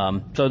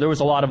 So there was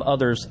a lot of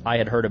others I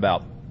had heard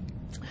about.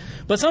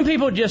 But some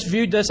people just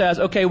viewed this as,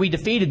 okay, we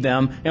defeated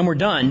them and we're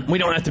done. We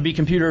don't have to be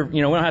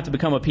we don't have to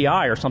become a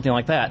PI or something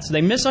like that. So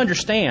they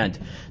misunderstand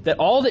that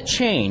all that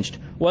changed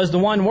was the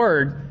one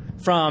word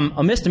from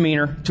a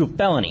misdemeanor to a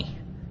felony.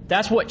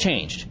 That's what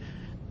changed.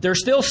 They're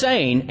still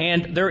saying,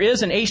 and there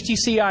is an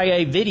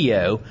HTCIA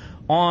video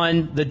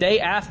on the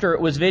day after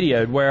it was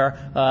videoed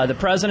where the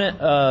president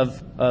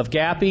of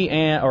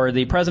GAPI or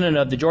the president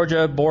of the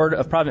Georgia Board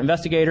of Private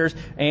Investigators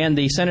and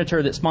the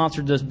senator that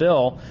sponsored this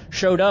bill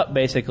showed up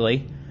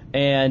basically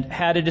and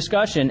had a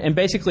discussion and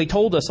basically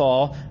told us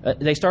all,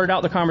 they started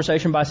out the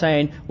conversation by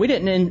saying, we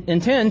didn't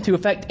intend to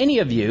affect any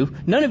of you.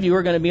 None of you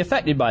are going to be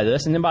affected by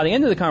this. And then by the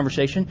end of the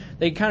conversation,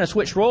 they kind of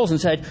switched roles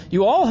and said,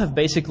 you all have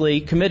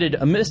basically committed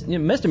a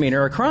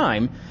misdemeanor, a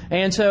crime,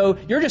 and so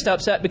you're just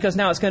upset because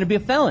now it's going to be a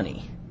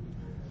felony.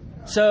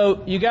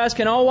 So you guys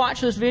can all watch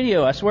this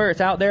video. I swear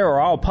it's out there,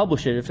 or I'll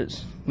publish it if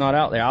it's not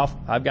out there.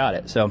 I've got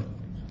it.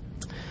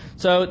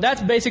 So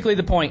that's basically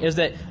the point, is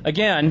that,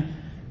 again,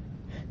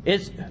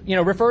 it's,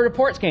 refer to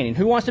port scanning.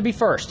 Who wants to be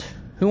first?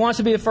 Who wants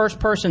to be the first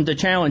person to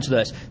challenge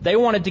this? They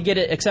wanted to get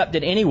it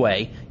accepted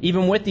anyway,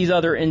 even with these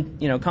other,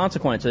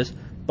 consequences,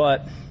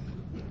 but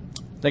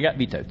they got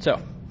vetoed.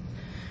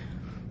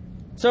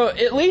 So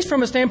at least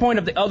from a standpoint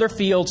of the other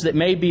fields that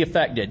may be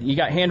affected, you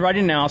got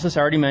handwriting analysis, I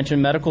already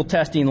mentioned, medical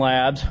testing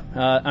labs.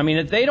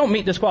 If they don't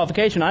meet this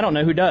qualification, I don't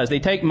know who does. They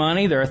take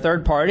money, they're a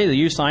third party, they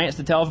use science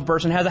to tell if a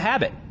person has a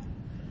habit.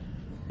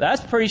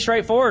 That's pretty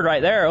straightforward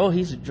right there. Oh,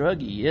 he's a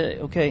druggie.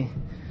 Yeah, okay.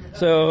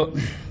 So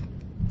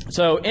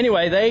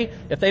anyway,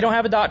 if they don't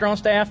have a doctor on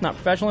staff, not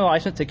professionally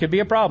licensed, it could be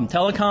a problem.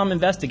 Telecom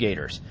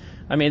investigators.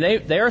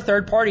 They're a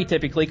third party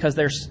typically because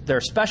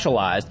they're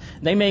specialized.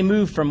 They may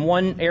move from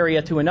one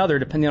area to another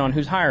depending on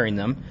who's hiring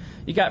them.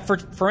 You got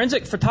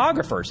forensic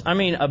photographers.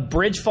 A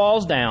bridge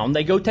falls down,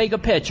 they go take a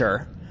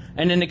picture,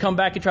 and then they come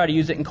back and try to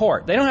use it in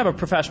court. They don't have a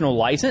professional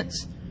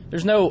license.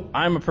 There's no,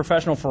 I'm a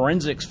professional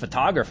forensics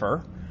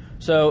photographer.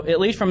 So at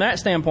least from that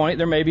standpoint,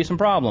 there may be some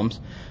problems.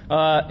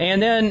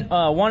 And then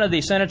one of the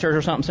senators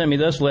or something sent me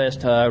this list,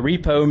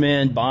 repo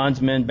men,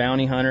 bondsmen,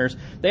 bounty hunters.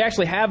 They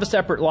actually have a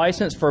separate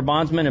license for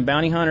bondsmen and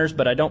bounty hunters,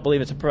 but I don't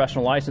believe it's a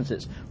professional license.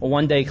 It's a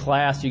one-day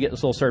class. You get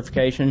this little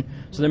certification.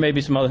 So there may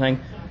be some other thing.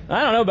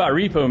 I don't know about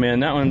repo men.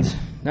 That one's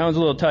a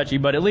little touchy,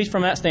 but at least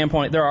from that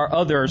standpoint, there are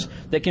others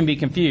that can be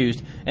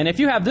confused. And if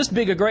you have this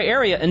big a gray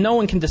area and no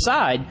one can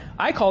decide,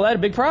 I call that a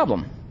big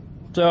problem.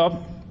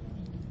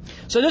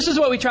 So this is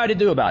what we try to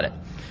do about it.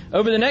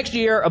 Over the next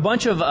year, a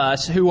bunch of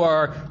us who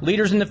are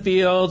leaders in the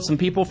field, some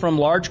people from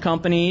large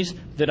companies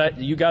that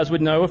you guys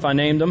would know if I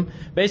named them,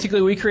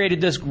 basically we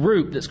created this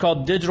group that's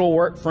called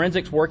Digital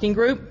Forensics Working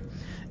Group.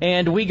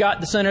 And we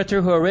got the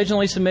senator who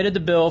originally submitted the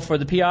bill for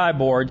the PI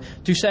board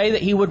to say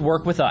that he would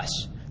work with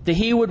us. That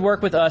he would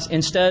work with us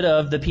instead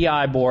of the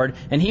PI board,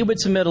 and he would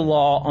submit a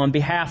law on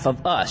behalf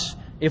of us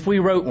if we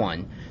wrote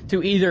one,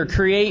 to either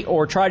create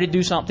or try to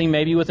do something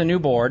maybe with a new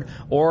board,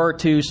 or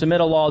to submit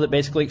a law that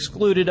basically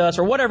excluded us,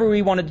 or whatever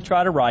we wanted to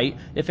try to write.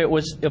 If it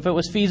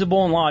was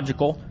feasible and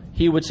logical,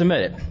 he would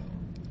submit it.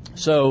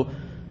 So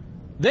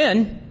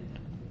then,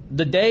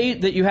 the day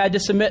that you had to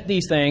submit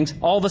these things,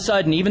 all of a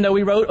sudden, even though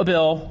we wrote a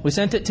bill, we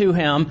sent it to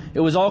him,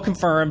 it was all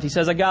confirmed, he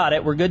says, I got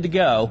it, we're good to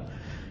go.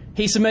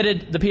 He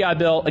submitted the PI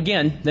bill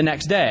again the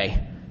next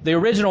day. The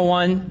original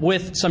one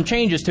with some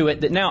changes to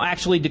it that now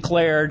actually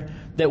declared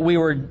that we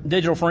were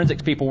digital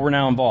forensics people were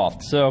now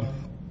involved. So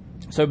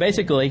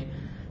basically,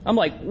 I'm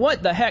like,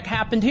 what the heck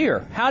happened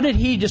here? How did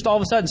he just all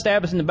of a sudden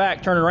stab us in the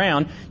back, turn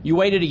around? You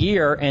waited a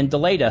year and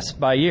delayed us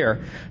by a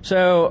year.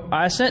 So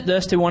I sent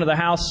this to one of the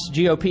House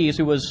GOPs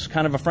who was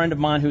kind of a friend of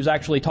mine who's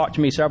actually talked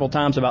to me several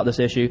times about this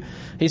issue.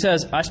 He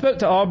says, I spoke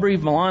to Aubrey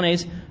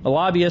Milanes, a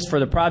lobbyist for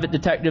the private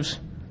detectives,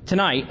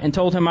 tonight and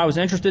told him I was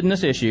interested in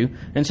this issue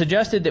and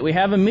suggested that we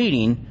have a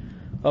meeting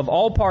of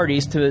all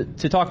parties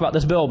to talk about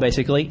this bill,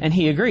 basically, and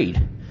he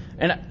agreed.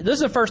 And this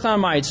is the first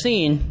time I had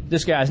seen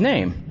this guy's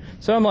name.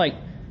 So I'm like,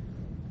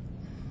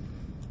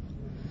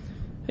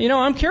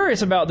 I'm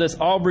curious about this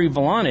Aubrey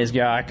Milanes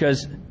guy,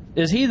 because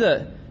is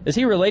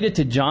he related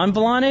to John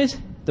Milanes,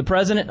 the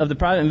president of the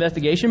Private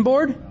Investigation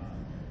Board?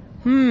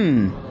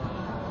 Bam,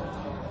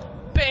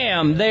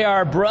 they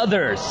are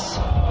brothers.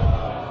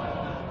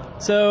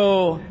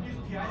 So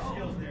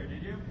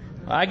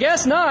I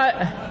guess not.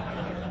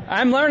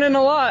 I'm learning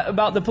a lot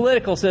about the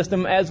political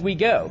system as we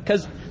go.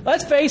 Because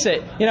let's face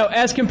it,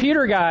 as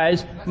computer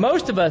guys,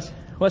 most of us,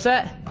 what's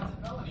that?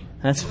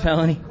 That's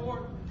felony.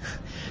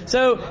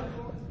 So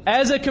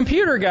as a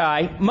computer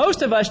guy,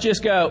 most of us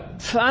just go,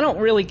 I don't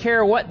really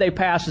care what they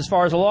pass as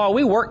far as the law.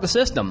 We work the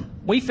system.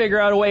 We figure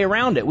out a way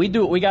around it. We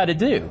do what we got to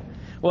do.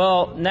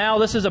 Well, now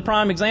this is a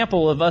prime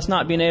example of us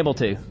not being able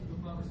to.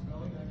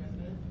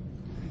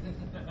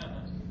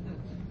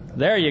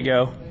 There you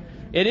go.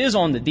 It is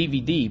on the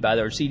DVD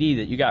or CD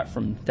that you got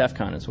from DEF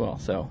CON as well.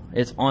 So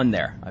it's on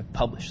there. I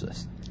published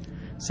this.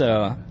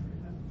 So,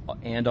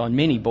 and on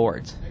many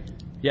boards.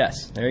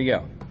 Yes, there you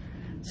go.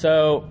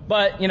 So,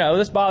 but,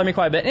 this bothered me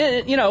quite a bit.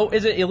 And,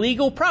 is it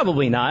illegal?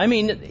 Probably not. I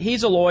mean,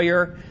 he's a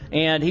lawyer,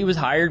 and he was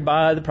hired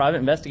by the Private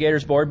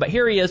Investigators Board, but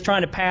here he is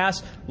trying to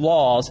pass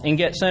laws and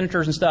get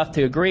senators and stuff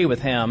to agree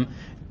with him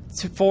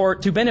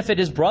to benefit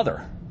his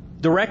brother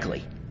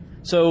directly.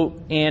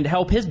 So, and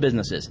help his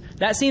businesses.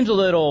 That seems a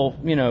little,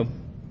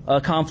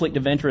 a conflict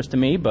of interest to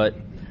me, but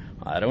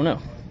I don't know.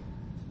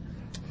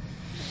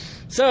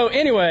 So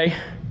anyway,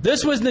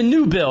 this was the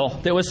new bill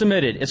that was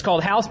submitted. It's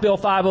called House Bill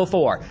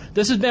 504.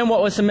 This has been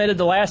what was submitted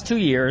the last 2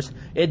 years.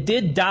 It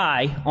did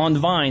die on the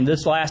vine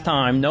this last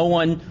time. No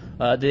one,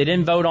 they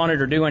didn't vote on it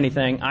or do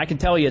anything. I can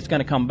tell you it's going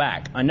to come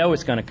back. I know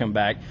it's going to come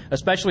back,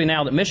 especially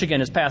now that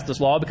Michigan has passed this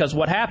law, because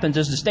what happens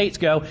is the states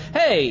go,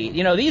 hey,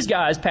 these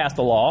guys passed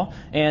the law,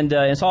 and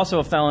it's also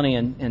a felony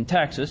in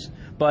Texas,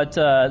 but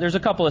there's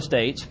a couple of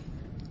states,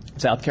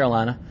 South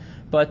Carolina,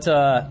 but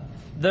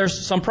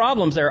there's some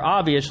problems there,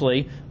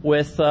 obviously,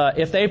 with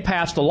if they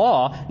passed a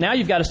law. Now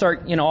you've got to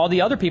start, all the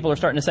other people are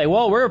starting to say,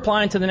 well, we're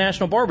applying to the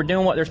national board. We're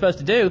doing what they're supposed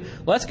to do.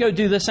 Let's go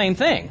do the same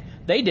thing.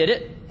 They did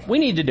it. We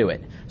need to do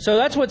it. So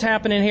that's what's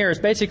happening here is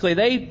basically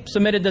they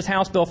submitted this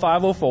House Bill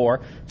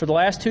 504 for the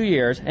last 2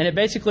 years, and it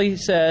basically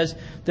says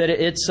that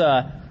it's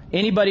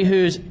anybody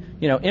who's,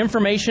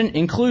 information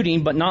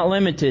including but not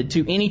limited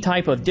to any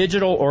type of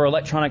digital or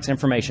electronics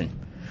information.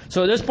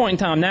 So at this point in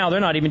time now,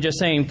 they're not even just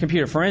saying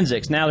computer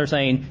forensics. Now they're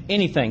saying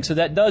anything. So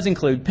that does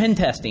include pen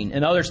testing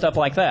and other stuff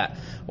like that.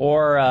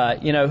 Or,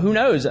 who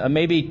knows,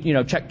 maybe,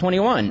 Check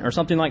 21 or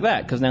something like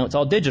that, because now it's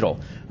all digital.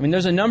 I mean,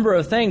 there's a number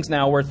of things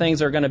now where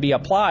things are going to be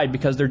applied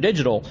because they're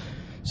digital.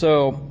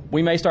 So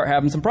we may start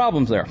having some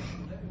problems there.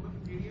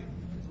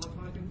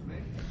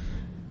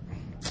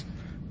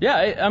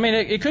 Yeah,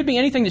 it could be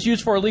anything that's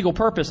used for a legal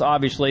purpose,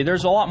 obviously.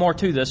 There's a lot more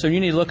to this, so you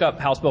need to look up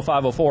House Bill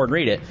 504 and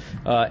read it.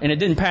 And it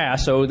didn't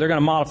pass, so they're going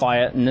to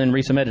modify it and then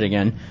resubmit it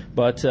again.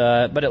 But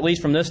at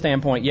least from this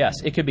standpoint, yes,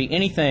 it could be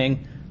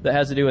anything that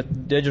has to do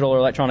with digital or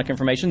electronic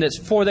information that's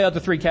for the other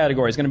three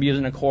categories, going to be used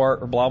in a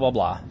court or blah, blah,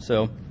 blah.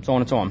 So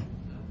on and so on.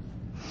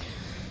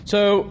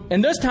 So,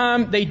 and this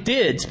time, they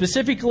did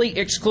specifically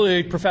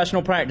exclude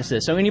professional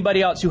practices. So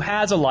anybody else who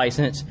has a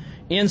license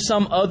in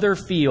some other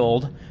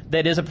field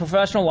that is a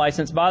professional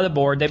license by the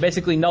board, they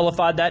basically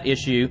nullified that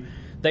issue.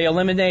 They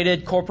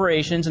eliminated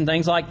corporations and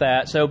things like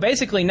that. So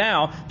basically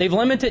now, they've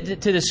limited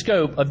it to the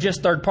scope of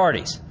just third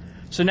parties.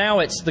 So now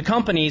it's the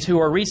companies who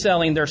are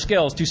reselling their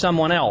skills to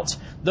someone else.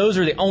 Those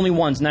are the only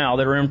ones now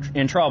that are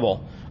in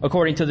trouble,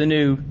 according to the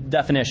new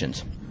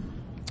definitions.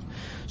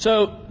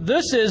 So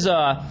this is,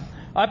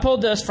 I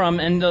pulled this from,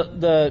 and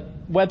the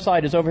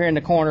website is over here in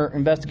the corner,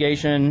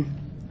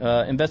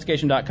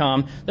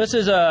 investigation.com. This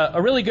is a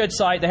really good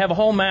site. They have a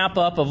whole map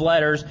up of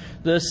letters.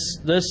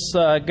 This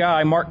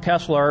guy, Mark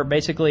Kessler,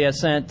 basically has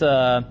sent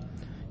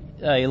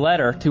a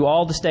letter to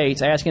all the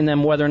states asking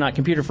them whether or not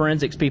computer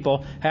forensics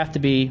people have to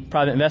be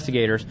private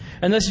investigators.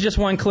 And this is just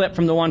one clip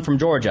from the one from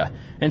Georgia.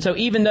 And so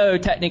even though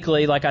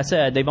technically, like I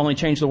said, they've only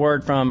changed the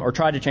word from, or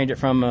tried to change it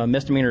from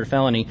misdemeanor to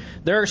felony,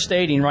 they're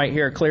stating right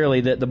here clearly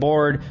that the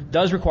board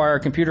does require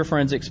computer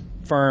forensics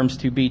firms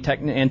to be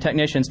and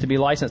technicians to be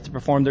licensed to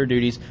perform their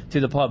duties to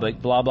the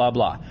public, blah, blah,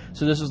 blah.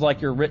 So this is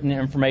like your written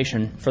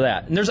information for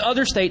that. And there's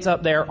other states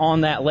up there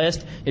on that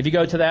list. If you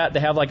go to that, they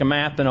have like a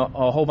map and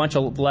a whole bunch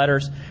of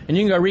letters. And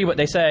you can go read what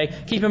they say.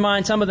 Keep in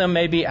mind, some of them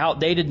may be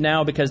outdated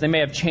now because they may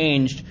have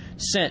changed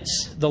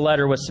since the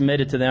letter was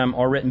submitted to them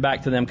or written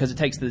back to them, because it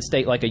takes the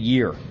state like a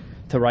year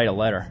to write a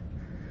letter.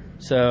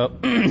 So...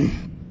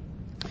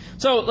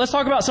 So let's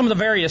talk about some of the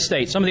various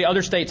states, some of the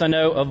other states I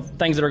know of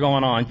things that are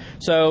going on.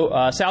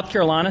 So South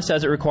Carolina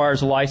says it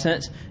requires a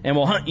license and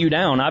will hunt you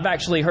down. I've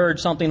actually heard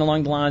something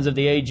along the lines of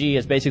the AG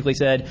has basically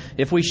said,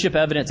 if we ship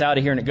evidence out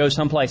of here and it goes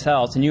someplace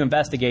else and you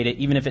investigate it,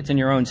 even if it's in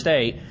your own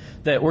state,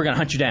 that we're going to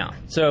hunt you down.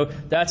 So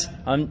that's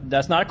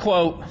not a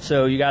quote,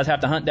 so you guys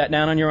have to hunt that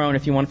down on your own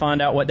if you want to find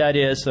out what that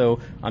is. So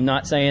I'm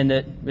not saying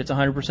that it's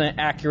 100%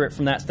 accurate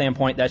from that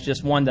standpoint. That's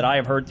just one that I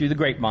have heard through the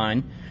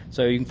grapevine.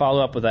 So you can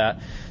follow up with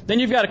that. Then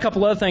you've got a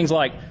couple other things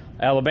like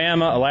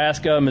Alabama,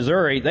 Alaska,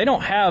 Missouri. They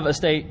don't have a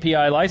state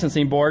PI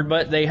licensing board,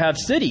 but they have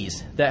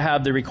cities that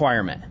have the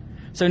requirement.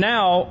 So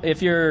now,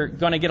 if you're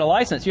going to get a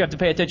license, you have to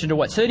pay attention to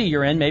what city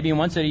you're in. Maybe in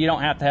one city you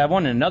don't have to have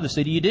one, in another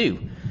city you do.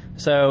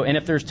 So, and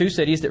if there's two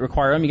cities that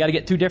require them, you got to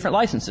get two different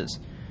licenses.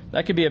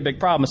 That could be a big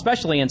problem,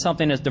 especially in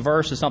something as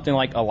diverse as something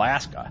like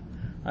Alaska.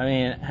 I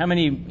mean, how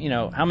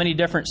many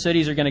different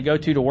cities are going to go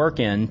to work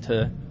in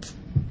to...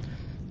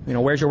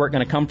 where's your work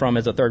going to come from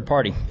as a third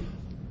party?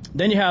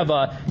 Then you have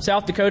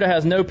South Dakota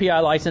has no PI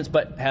license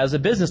but has a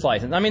business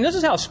license. I mean, this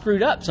is how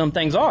screwed up some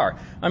things are.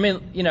 I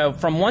mean,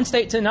 from one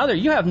state to another,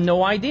 you have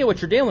no idea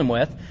what you're dealing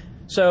with.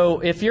 So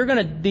if you're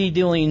going to be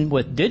dealing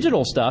with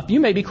digital stuff, you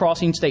may be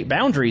crossing state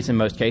boundaries in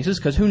most cases,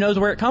 because who knows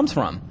where it comes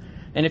from.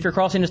 And if you're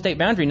crossing a state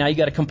boundary, now you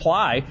got to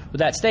comply with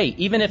that state,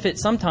 even if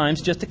it's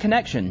sometimes just a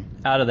connection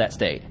out of that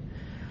state.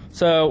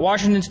 So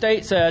Washington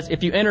State says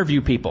if you interview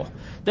people,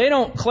 they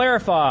don't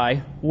clarify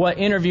what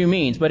interview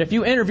means, but if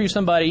you interview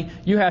somebody,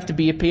 you have to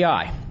be a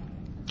PI.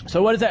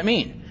 So what does that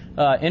mean?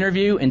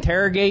 Interview,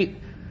 interrogate.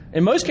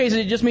 In most cases,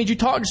 it just means you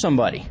talk to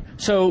somebody.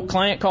 So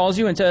client calls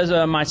you and says,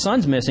 my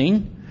son's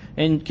missing,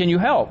 and can you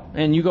help?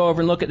 And you go over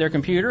and look at their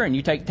computer, and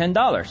you take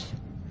 $10.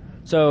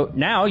 So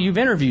now you've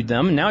interviewed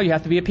them, and now you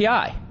have to be a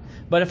PI.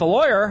 But if a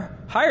lawyer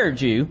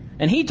hired you,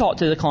 and he talked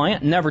to the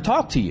client and never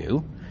talked to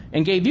you,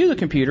 and gave you the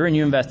computer and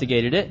you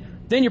investigated it,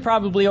 then you're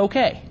probably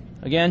okay.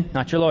 Again,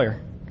 not your lawyer.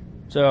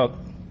 So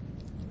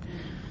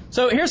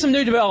here's some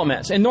new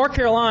developments. In North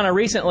Carolina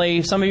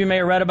recently, some of you may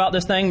have read about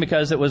this thing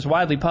because it was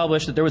widely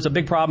published that there was a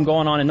big problem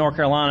going on in North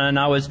Carolina, and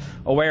I was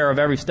aware of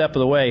every step of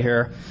the way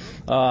here.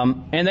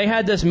 And they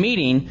had this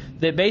meeting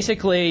that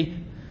basically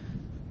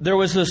there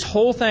was this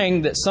whole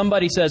thing that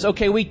somebody says,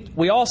 okay,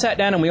 we all sat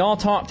down and we all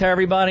talked to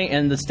everybody,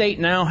 and the state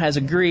now has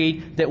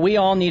agreed that we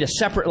all need a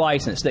separate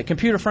license, that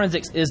computer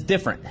forensics is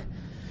different.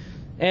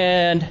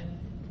 And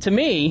to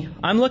me,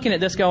 I'm looking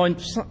at this going,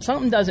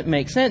 something doesn't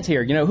make sense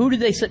here. Who did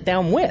they sit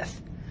down with?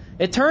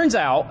 It turns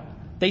out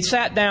they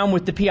sat down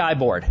with the PI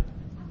board.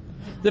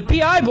 The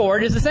PI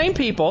board is the same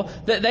people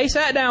that they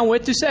sat down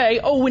with to say,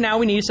 oh, now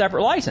we need a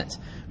separate license.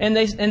 And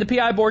the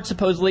PI board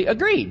supposedly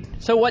agreed.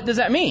 So what does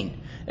that mean?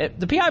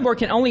 The PI board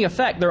can only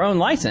affect their own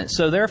license,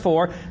 so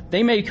therefore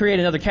they may create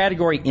another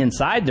category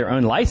inside their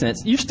own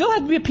license. You still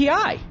have to be a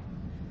PI.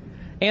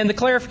 And the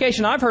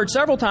clarification I've heard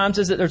several times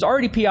is that there's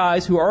already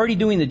PIs who are already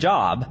doing the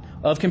job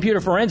of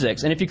computer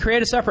forensics, and if you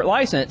create a separate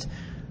license,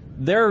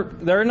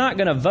 they're not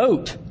going to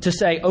vote to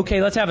say,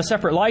 okay, let's have a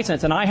separate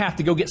license, and I have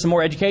to go get some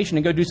more education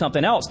and go do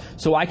something else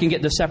so I can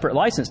get the separate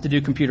license to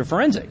do computer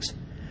forensics.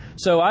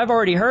 So I've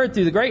already heard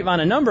through the grapevine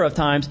a number of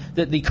times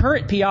that the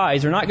current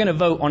PIs are not going to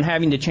vote on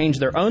having to change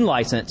their own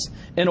license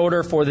in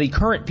order for the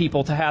current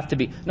people to have to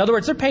be. In other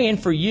words, they're paying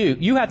for you.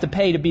 You have to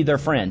pay to be their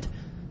friend.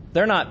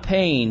 They're not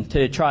paying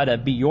to try to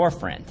be your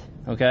friend,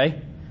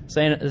 okay? This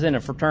isn't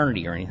a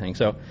fraternity or anything.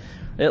 So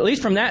at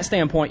least from that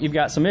standpoint, you've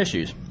got some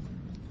issues.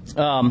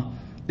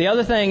 The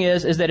other thing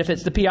is that if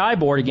it's the PI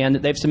board, again,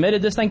 that they've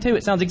submitted this thing to,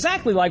 it sounds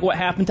exactly like what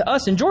happened to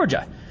us in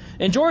Georgia.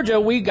 In Georgia,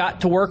 we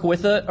got to work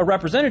with a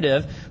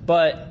representative,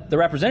 but the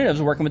representatives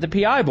were working with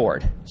the PI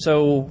board.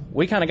 So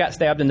we kind of got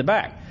stabbed in the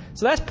back.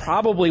 So that's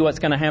probably what's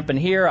going to happen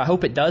here. I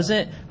hope it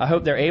doesn't. I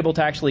hope they're able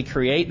to actually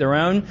create their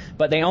own,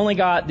 but they only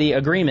got the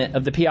agreement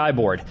of the PI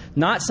board,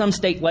 not some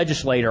state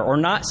legislator or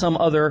not some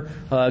other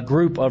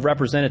group of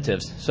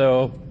representatives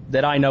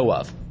that I know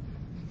of.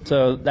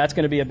 So that's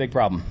going to be a big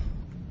problem.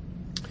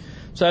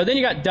 So then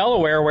you got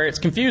Delaware, where it's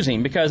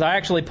confusing, because I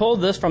actually pulled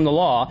this from the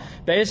law.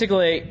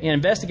 Basically, an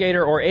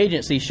investigator or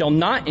agency shall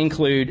not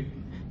include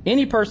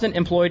any person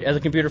employed as a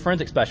computer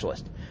forensic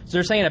specialist. So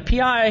they're saying a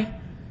PI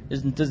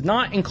does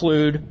not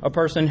include a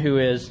person who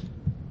is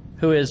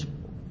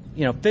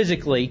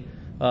physically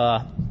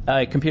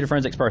a computer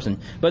forensics person.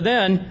 But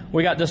then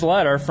we got this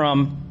letter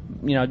from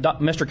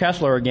Mr.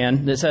 Kessler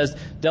again that says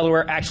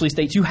Delaware actually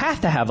states you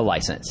have to have a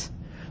license.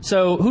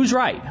 So who's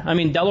right? I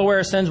mean,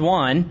 Delaware sends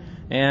one,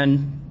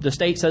 and the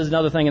state says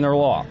another thing in their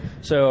law.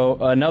 So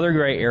another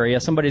gray area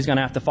somebody's going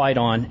to have to fight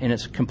on, and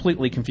it's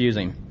completely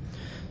confusing.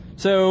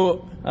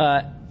 So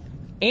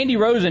Andy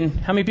Rosen,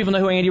 how many people know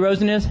who Andy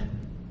Rosen is?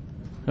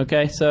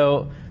 Okay,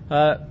 so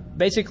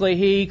basically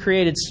he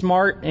created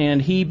SMART,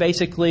 and he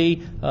basically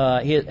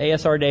he had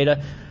ASR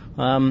data.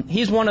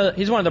 He's one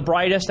of the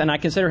brightest, and I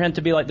consider him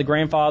to be like the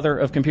grandfather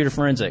of computer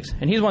forensics.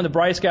 And he's one of the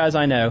brightest guys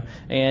I know.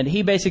 And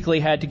he basically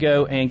had to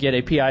go and get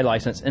a PI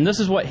license. And this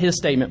is what his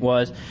statement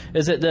was: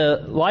 is that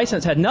the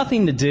license had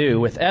nothing to do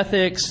with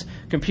ethics,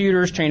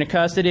 computers, chain of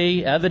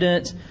custody,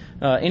 evidence,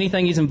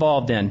 anything he's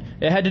involved in.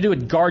 It had to do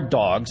with guard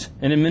dogs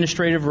and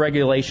administrative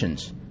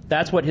regulations.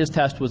 That's what his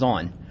test was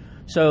on.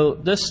 So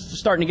this is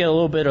starting to get a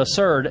little bit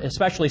absurd,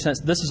 especially since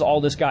this is all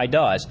this guy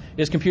does,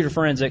 is computer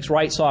forensics,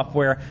 write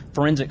software,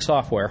 forensic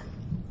software.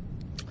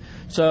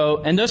 So,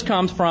 and this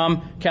comes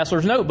from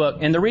Kessler's notebook.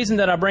 And the reason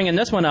that I'm bringing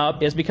this one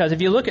up is because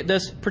if you look at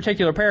this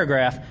particular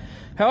paragraph,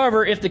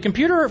 however, if the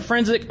computer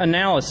forensic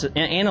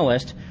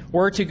analyst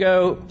were to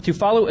go to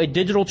follow a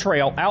digital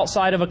trail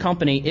outside of a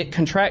company it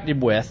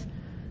contracted with,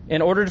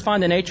 in order to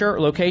find the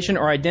nature, location,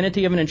 or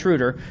identity of an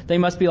intruder, they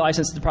must be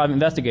licensed as a private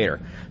investigator.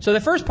 So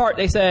the first part,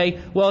 they say,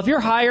 well, if you're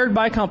hired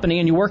by a company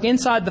and you work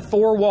inside the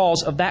four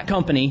walls of that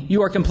company,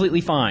 you are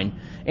completely fine.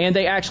 And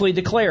they actually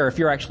declare if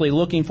you're actually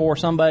looking for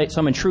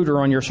some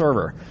intruder on your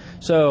server.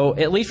 So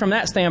at least from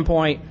that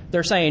standpoint,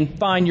 they're saying,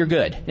 fine, you're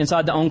good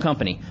inside the own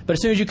company. But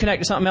as soon as you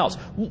connect to something else,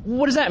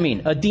 what does that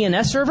mean? A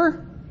DNS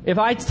server? If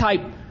I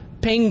type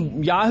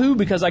ping Yahoo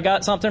because I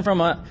got something from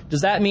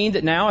does that mean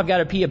that now I've got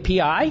to be a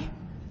PI?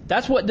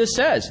 That's what this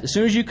says. As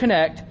soon as you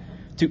connect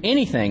to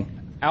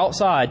anything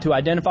outside to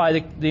identify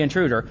the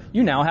intruder,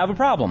 you now have a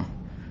problem.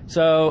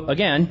 So,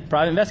 again,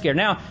 private investigator.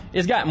 Now,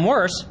 it's gotten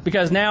worse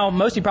because now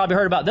most of you probably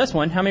heard about this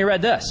one. How many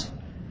read this?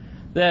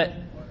 That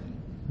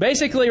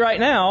basically right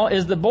now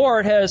is the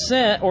board has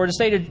sent, or the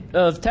state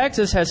of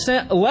Texas has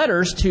sent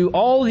letters to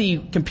all the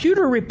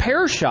computer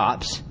repair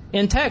shops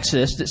in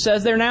Texas that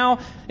says they're now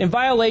in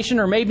violation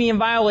or maybe in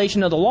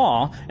violation of the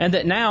law, and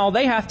that now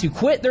they have to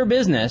quit their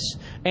business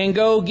and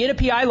go get a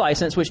PI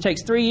license, which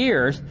takes 3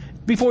 years,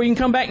 before you can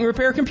come back and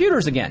repair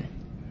computers again.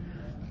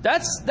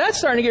 That's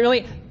starting to get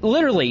really...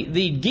 Literally,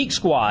 the Geek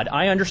Squad,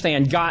 I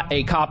understand, got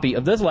a copy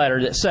of this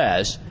letter that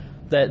says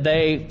that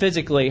they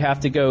physically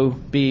have to go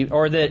be,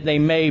 or that they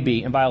may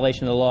be in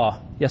violation of the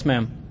law. Yes,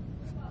 ma'am?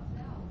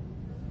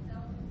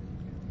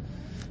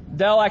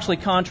 Dell actually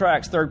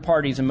contracts third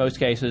parties in most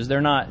cases. They're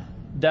not...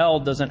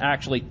 Dell doesn't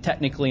actually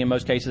technically in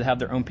most cases have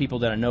their own people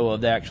that I know of.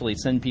 They actually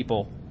send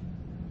people.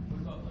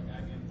 What about like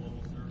IBM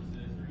Global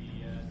Services or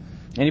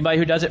EDS? Anybody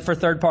who does it for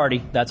third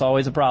party, that's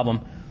always a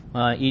problem.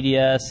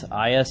 EDS,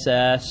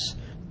 ISS,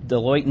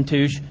 Deloitte and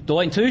Touche.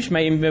 Deloitte and Touche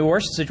may even be a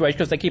worse situation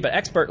because they keep an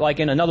expert like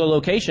in another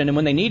location, and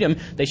when they need them,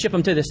 they ship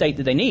them to the state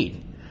that they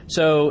need.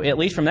 So at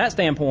least from that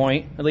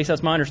standpoint, at least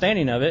that's my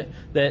understanding of it,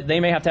 that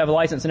they may have to have a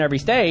license in every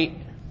state.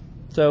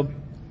 So...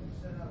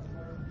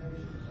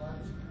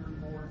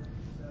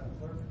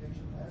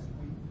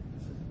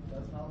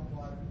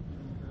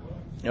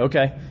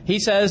 Okay. He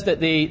says that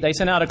they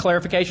sent out a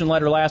clarification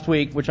letter last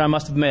week, which I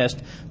must have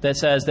missed, that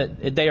says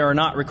that they are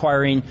not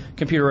requiring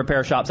computer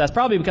repair shops. That's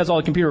probably because all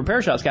the computer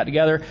repair shops got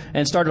together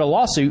and started a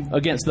lawsuit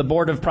against the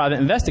Board of Private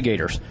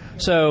Investigators.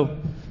 So,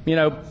 you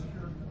know,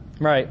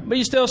 right. But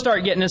you still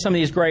start getting into some of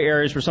these gray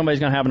areas where somebody's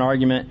going to have an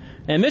argument.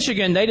 In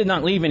Michigan, they did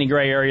not leave any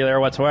gray area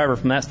there whatsoever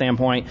from that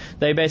standpoint.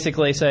 They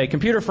basically say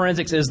computer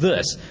forensics is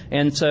this.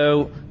 And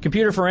so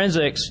computer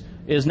forensics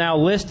is now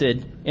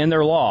listed in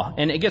their law.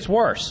 And it gets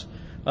worse.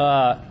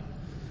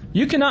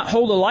 You cannot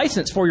hold a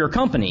license for your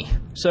company.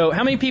 So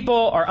how many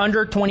people are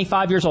under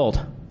 25 years old?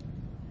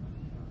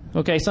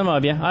 Okay, some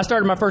of you. I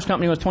started my first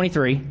company when I was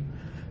 23.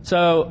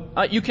 So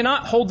you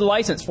cannot hold the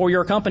license for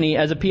your company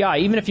as a PI,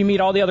 even if you meet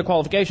all the other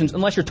qualifications,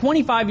 unless you're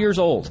 25 years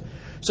old.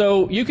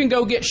 So you can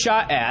go get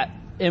shot at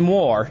in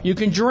war. You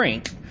can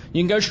drink.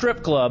 You can go to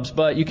strip clubs,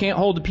 but you can't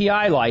hold a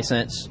PI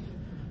license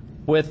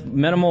with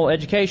minimal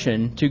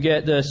education to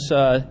get this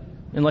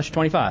unless you're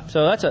 25.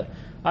 So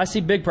I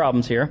see big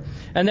problems here.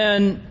 And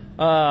then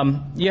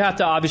you have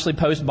to obviously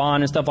post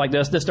bond and stuff like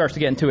this. This starts to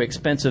get into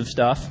expensive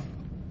stuff.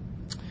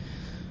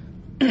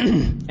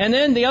 And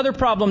then the other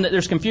problem that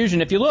there's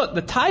confusion. If you look,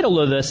 the title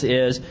of this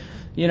is,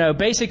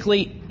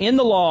 basically in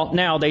the law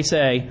now they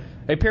say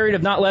a period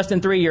of not less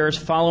than 3 years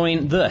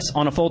following this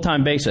on a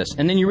full-time basis.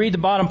 And then you read the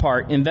bottom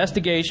part,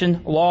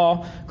 investigation,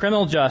 law,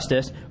 criminal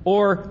justice,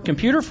 or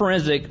computer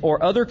forensic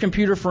or other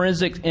computer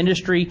forensic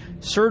industry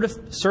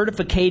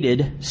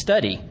certificated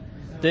study.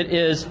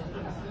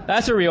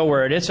 That's a real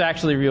word. It's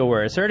actually a real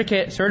word.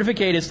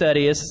 Certificated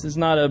study is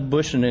not a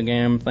Bush and a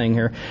game thing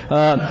here.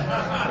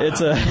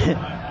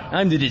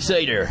 I'm the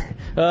decider.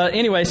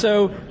 Anyway,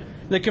 so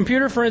the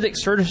computer forensic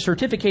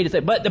certificated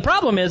study. But the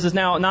problem is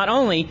now not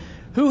only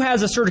who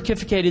has a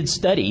certificated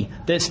study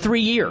that's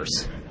 3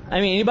 years. I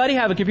mean, anybody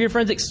have a computer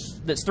forensics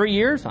that's 3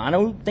 years? I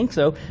don't think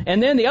so.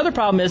 And then the other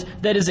problem is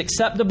that is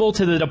acceptable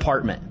to the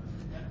department.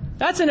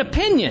 That's an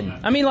opinion.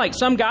 I mean, like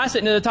some guy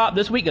sitting at the top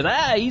this week goes,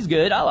 he's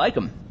good, I like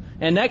him.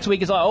 And next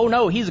week it's like, oh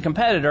no, he's a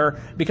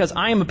competitor because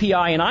I am a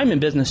PI and I'm in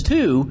business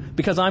too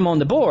because I'm on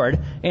the board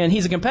and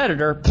he's a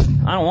competitor.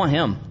 I don't want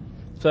him.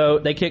 So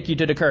they kick you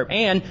to the curb.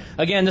 And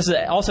again, this is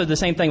also the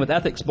same thing with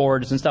ethics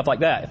boards and stuff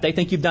like that. If they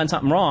think you've done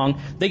something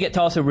wrong, they get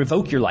to also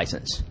revoke your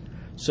license.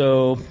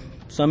 So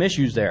some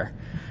issues there.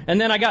 And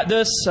then I got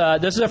this.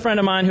 This is a friend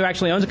of mine who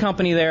actually owns a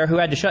company there who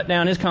had to shut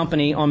down his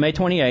company on May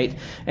 28th.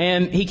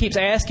 And he keeps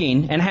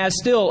asking, and has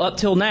still up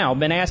till now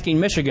been asking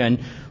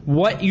Michigan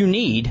what you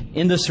need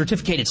in the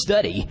certificated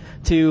study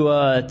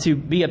to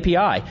be a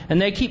PI. And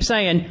they keep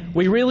saying,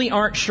 we really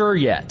aren't sure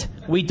yet.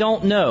 We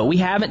don't know. We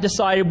haven't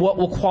decided what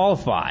will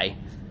qualify.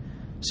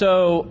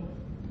 So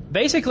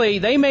basically,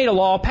 they made a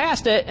law,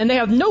 passed it, and they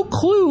have no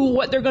clue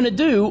what they're going to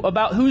do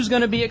about who's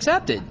going to be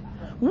accepted.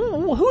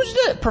 Who's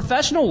the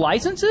professional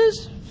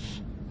licenses?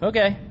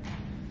 Okay.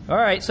 All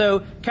right.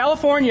 So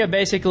California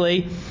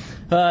basically,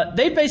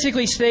 they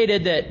basically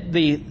stated that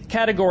the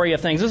category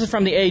of things, this is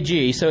from the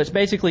AG, so it's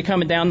basically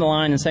coming down the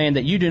line and saying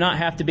that you do not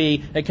have to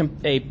be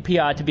a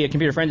PI to be a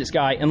computer forensics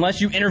guy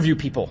unless you interview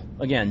people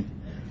again.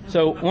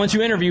 So once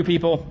you interview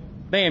people,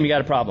 bam, you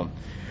got a problem.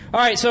 All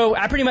right. So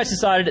I pretty much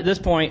decided at this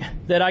point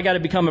that I got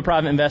to become a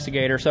private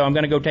investigator, so I'm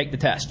going to go take the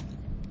test.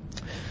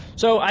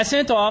 So I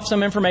sent off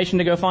some information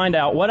to go find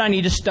out what I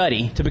need to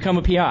study to become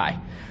a PI.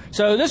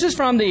 So this is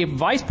from the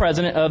vice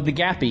president of the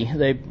GAPI,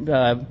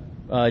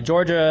 the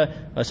Georgia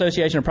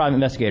Association of Private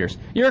Investigators.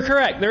 You're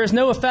correct. There is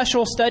no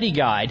official study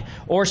guide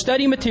or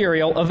study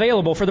material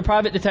available for the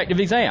private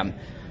detective exam.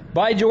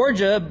 By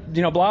Georgia,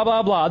 blah,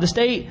 blah, blah, the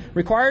state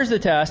requires the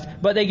test,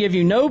 but they give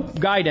you no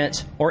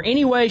guidance or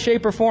any way,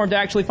 shape, or form to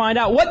actually find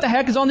out what the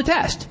heck is on the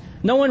test.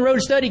 No one wrote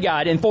a study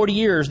guide in 40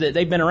 years that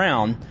they've been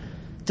around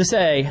to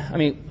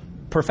say,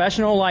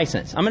 professional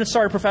license. I'm going to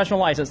start a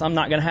professional license. I'm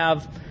not going to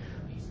have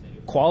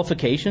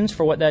qualifications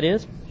for what that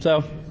is.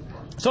 So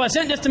I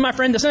sent this to my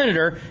friend, the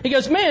senator. He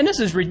goes, man, this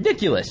is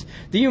ridiculous.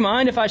 Do you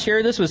mind if I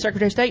share this with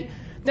Secretary of State?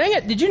 Dang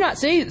it, did you not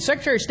see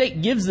Secretary of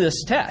State gives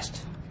this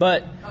test?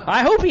 But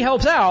I hope he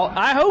helps out.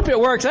 I hope it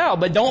works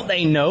out. But don't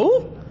they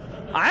know?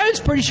 I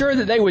was pretty sure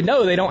that they would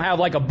know. They don't have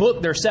like a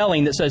book they're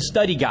selling that says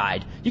study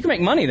guide. You can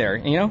make money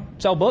there,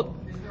 sell book.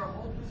 Is there a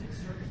whole music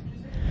circus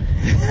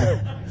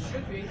music? It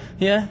should be.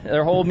 Yeah,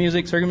 their whole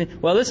music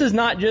circuit. Well, this is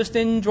not just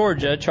in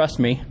Georgia, trust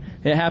me.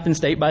 It happens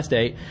state by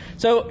state.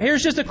 So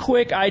here's just a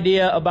quick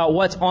idea about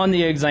what's on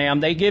the exam.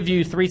 They give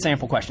you 3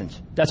 sample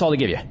questions. That's all they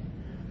give you.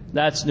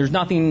 There's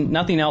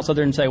nothing else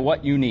other than say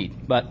what you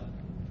need. But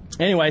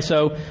anyway,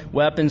 so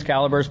weapons,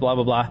 calibers, blah,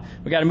 blah, blah.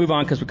 We got to move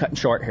on because we're cutting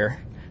short here.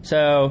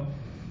 So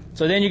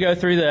then you go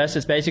through this.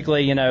 It's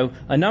basically,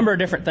 a number of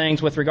different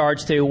things with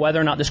regards to whether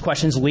or not this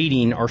question's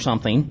leading or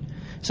something.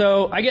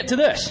 So I get to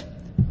this.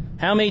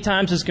 How many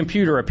times does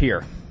computer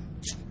appear?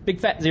 Big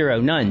fat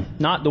 0, none.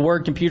 Not the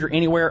word computer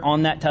anywhere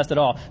on that test at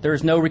all. There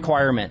is no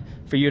requirement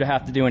for you to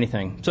have to do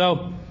anything.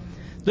 So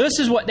this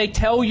is what they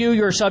tell you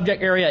your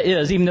subject area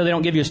is, even though they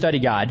don't give you a study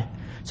guide.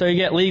 So you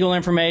get legal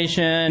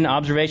information,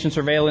 observation,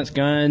 surveillance,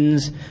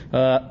 guns,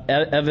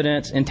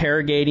 evidence,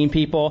 interrogating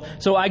people.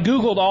 So I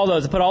Googled all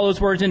those. I put all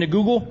those words into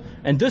Google,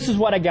 and this is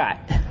what I got.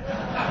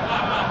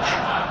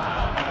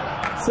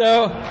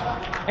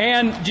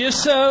 And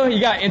just so, you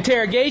got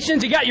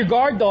interrogations, you got your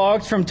guard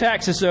dogs from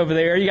Texas over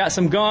there, you got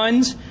some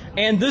guns,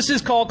 and this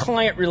is called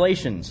client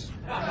relations.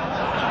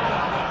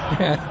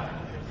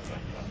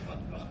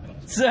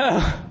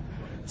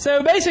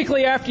 So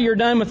basically, after you're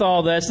done with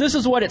all this, this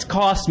is what it's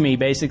cost me,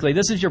 basically.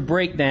 This is your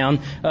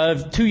breakdown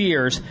of 2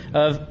 years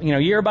of,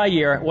 year by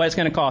year, what it's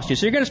going to cost you.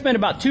 So you're going to spend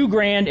about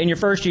 $2,000 in your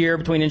first year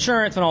between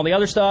insurance and all the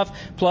other stuff,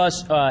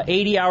 plus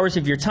 80 hours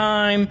of your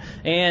time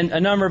and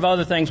a number of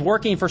other things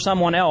working for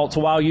someone else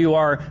while you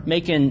are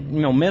making,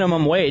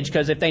 minimum wage.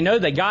 Because if they know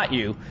they got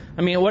you,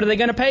 what are they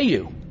going to pay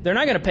you? They're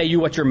not going to pay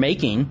you what you're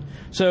making.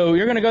 So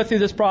you're going to go through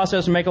this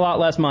process and make a lot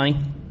less money.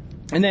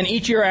 And then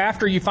each year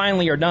after you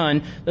finally are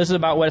done, this is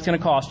about what it's going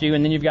to cost you.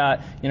 And then you've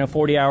got,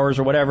 40 hours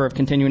or whatever of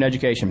continuing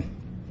education.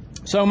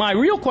 So my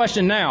real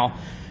question now,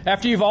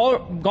 after you've all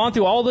gone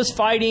through all this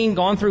fighting,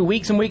 gone through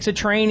weeks and weeks of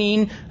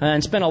training,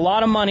 and spent a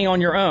lot of money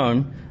on your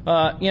own,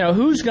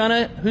 who's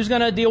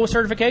gonna deal with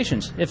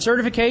certifications? If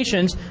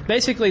certifications,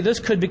 basically this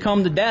could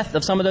become the death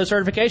of some of those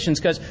certifications,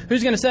 because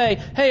who's gonna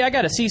say, hey, I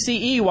got a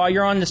CCE while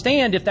you're on the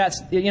stand? If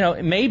that's,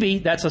 maybe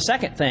that's a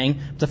second thing.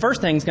 The first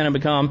thing's gonna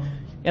become,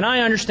 and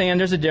I understand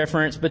there's a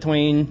difference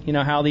between,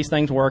 how these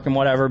things work and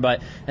whatever,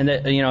 and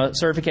that,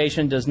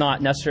 certification does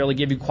not necessarily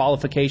give you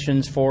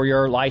qualifications for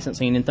your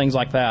licensing and things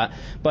like that.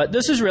 But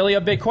this is really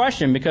a big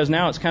question because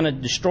now it's kind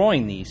of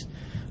destroying these.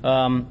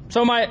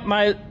 So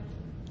my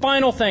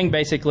final thing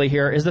basically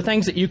here is the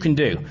things that you can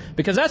do,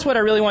 because that's what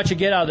I really want you to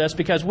get out of this,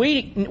 because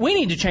we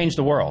need to change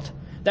the world.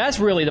 That's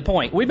really the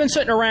point. We've been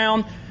sitting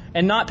around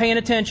and not paying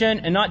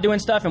attention and not doing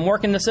stuff and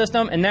working the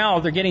system, and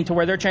now they're getting to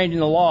where they're changing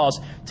the laws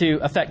to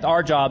affect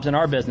our jobs and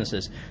our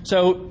businesses.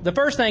 So the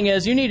first thing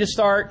is you need to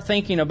start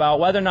thinking about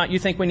whether or not you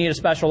think we need a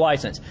special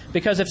license.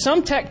 Because if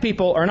some tech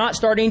people are not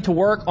starting to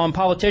work on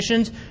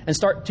politicians and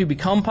start to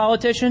become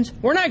politicians,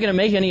 we're not going to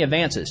make any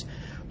advances.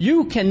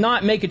 You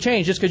cannot make a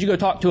change just because you go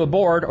talk to a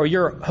board or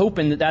you're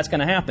hoping that that's going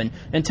to happen.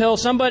 Until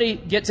somebody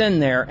gets in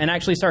there and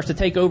actually starts to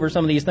take over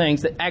some of these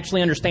things that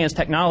actually understands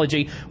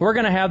technology, we're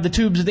going to have the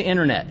tubes of the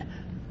internet.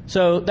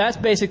 So that's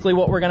basically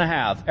what we're going to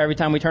have every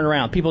time we turn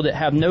around. People that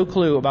have no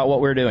clue about what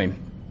we're doing.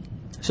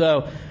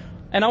 So,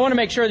 and I want to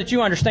make sure that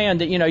you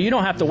understand that, you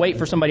don't have to wait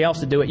for somebody else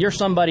to do it. You're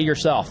somebody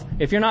yourself.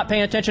 If you're not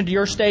paying attention to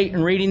your state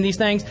and reading these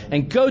things,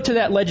 and go to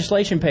that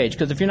legislation page,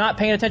 because if you're not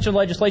paying attention to the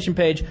legislation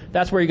page,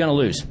 that's where you're going to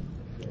lose.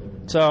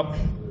 So,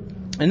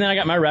 and then I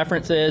got my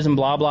references and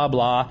blah, blah,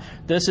 blah.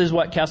 This is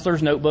what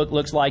Kessler's notebook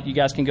looks like. You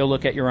guys can go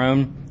look at your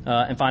own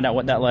and find out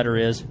what that letter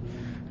is.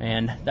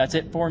 And that's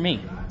it for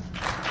me.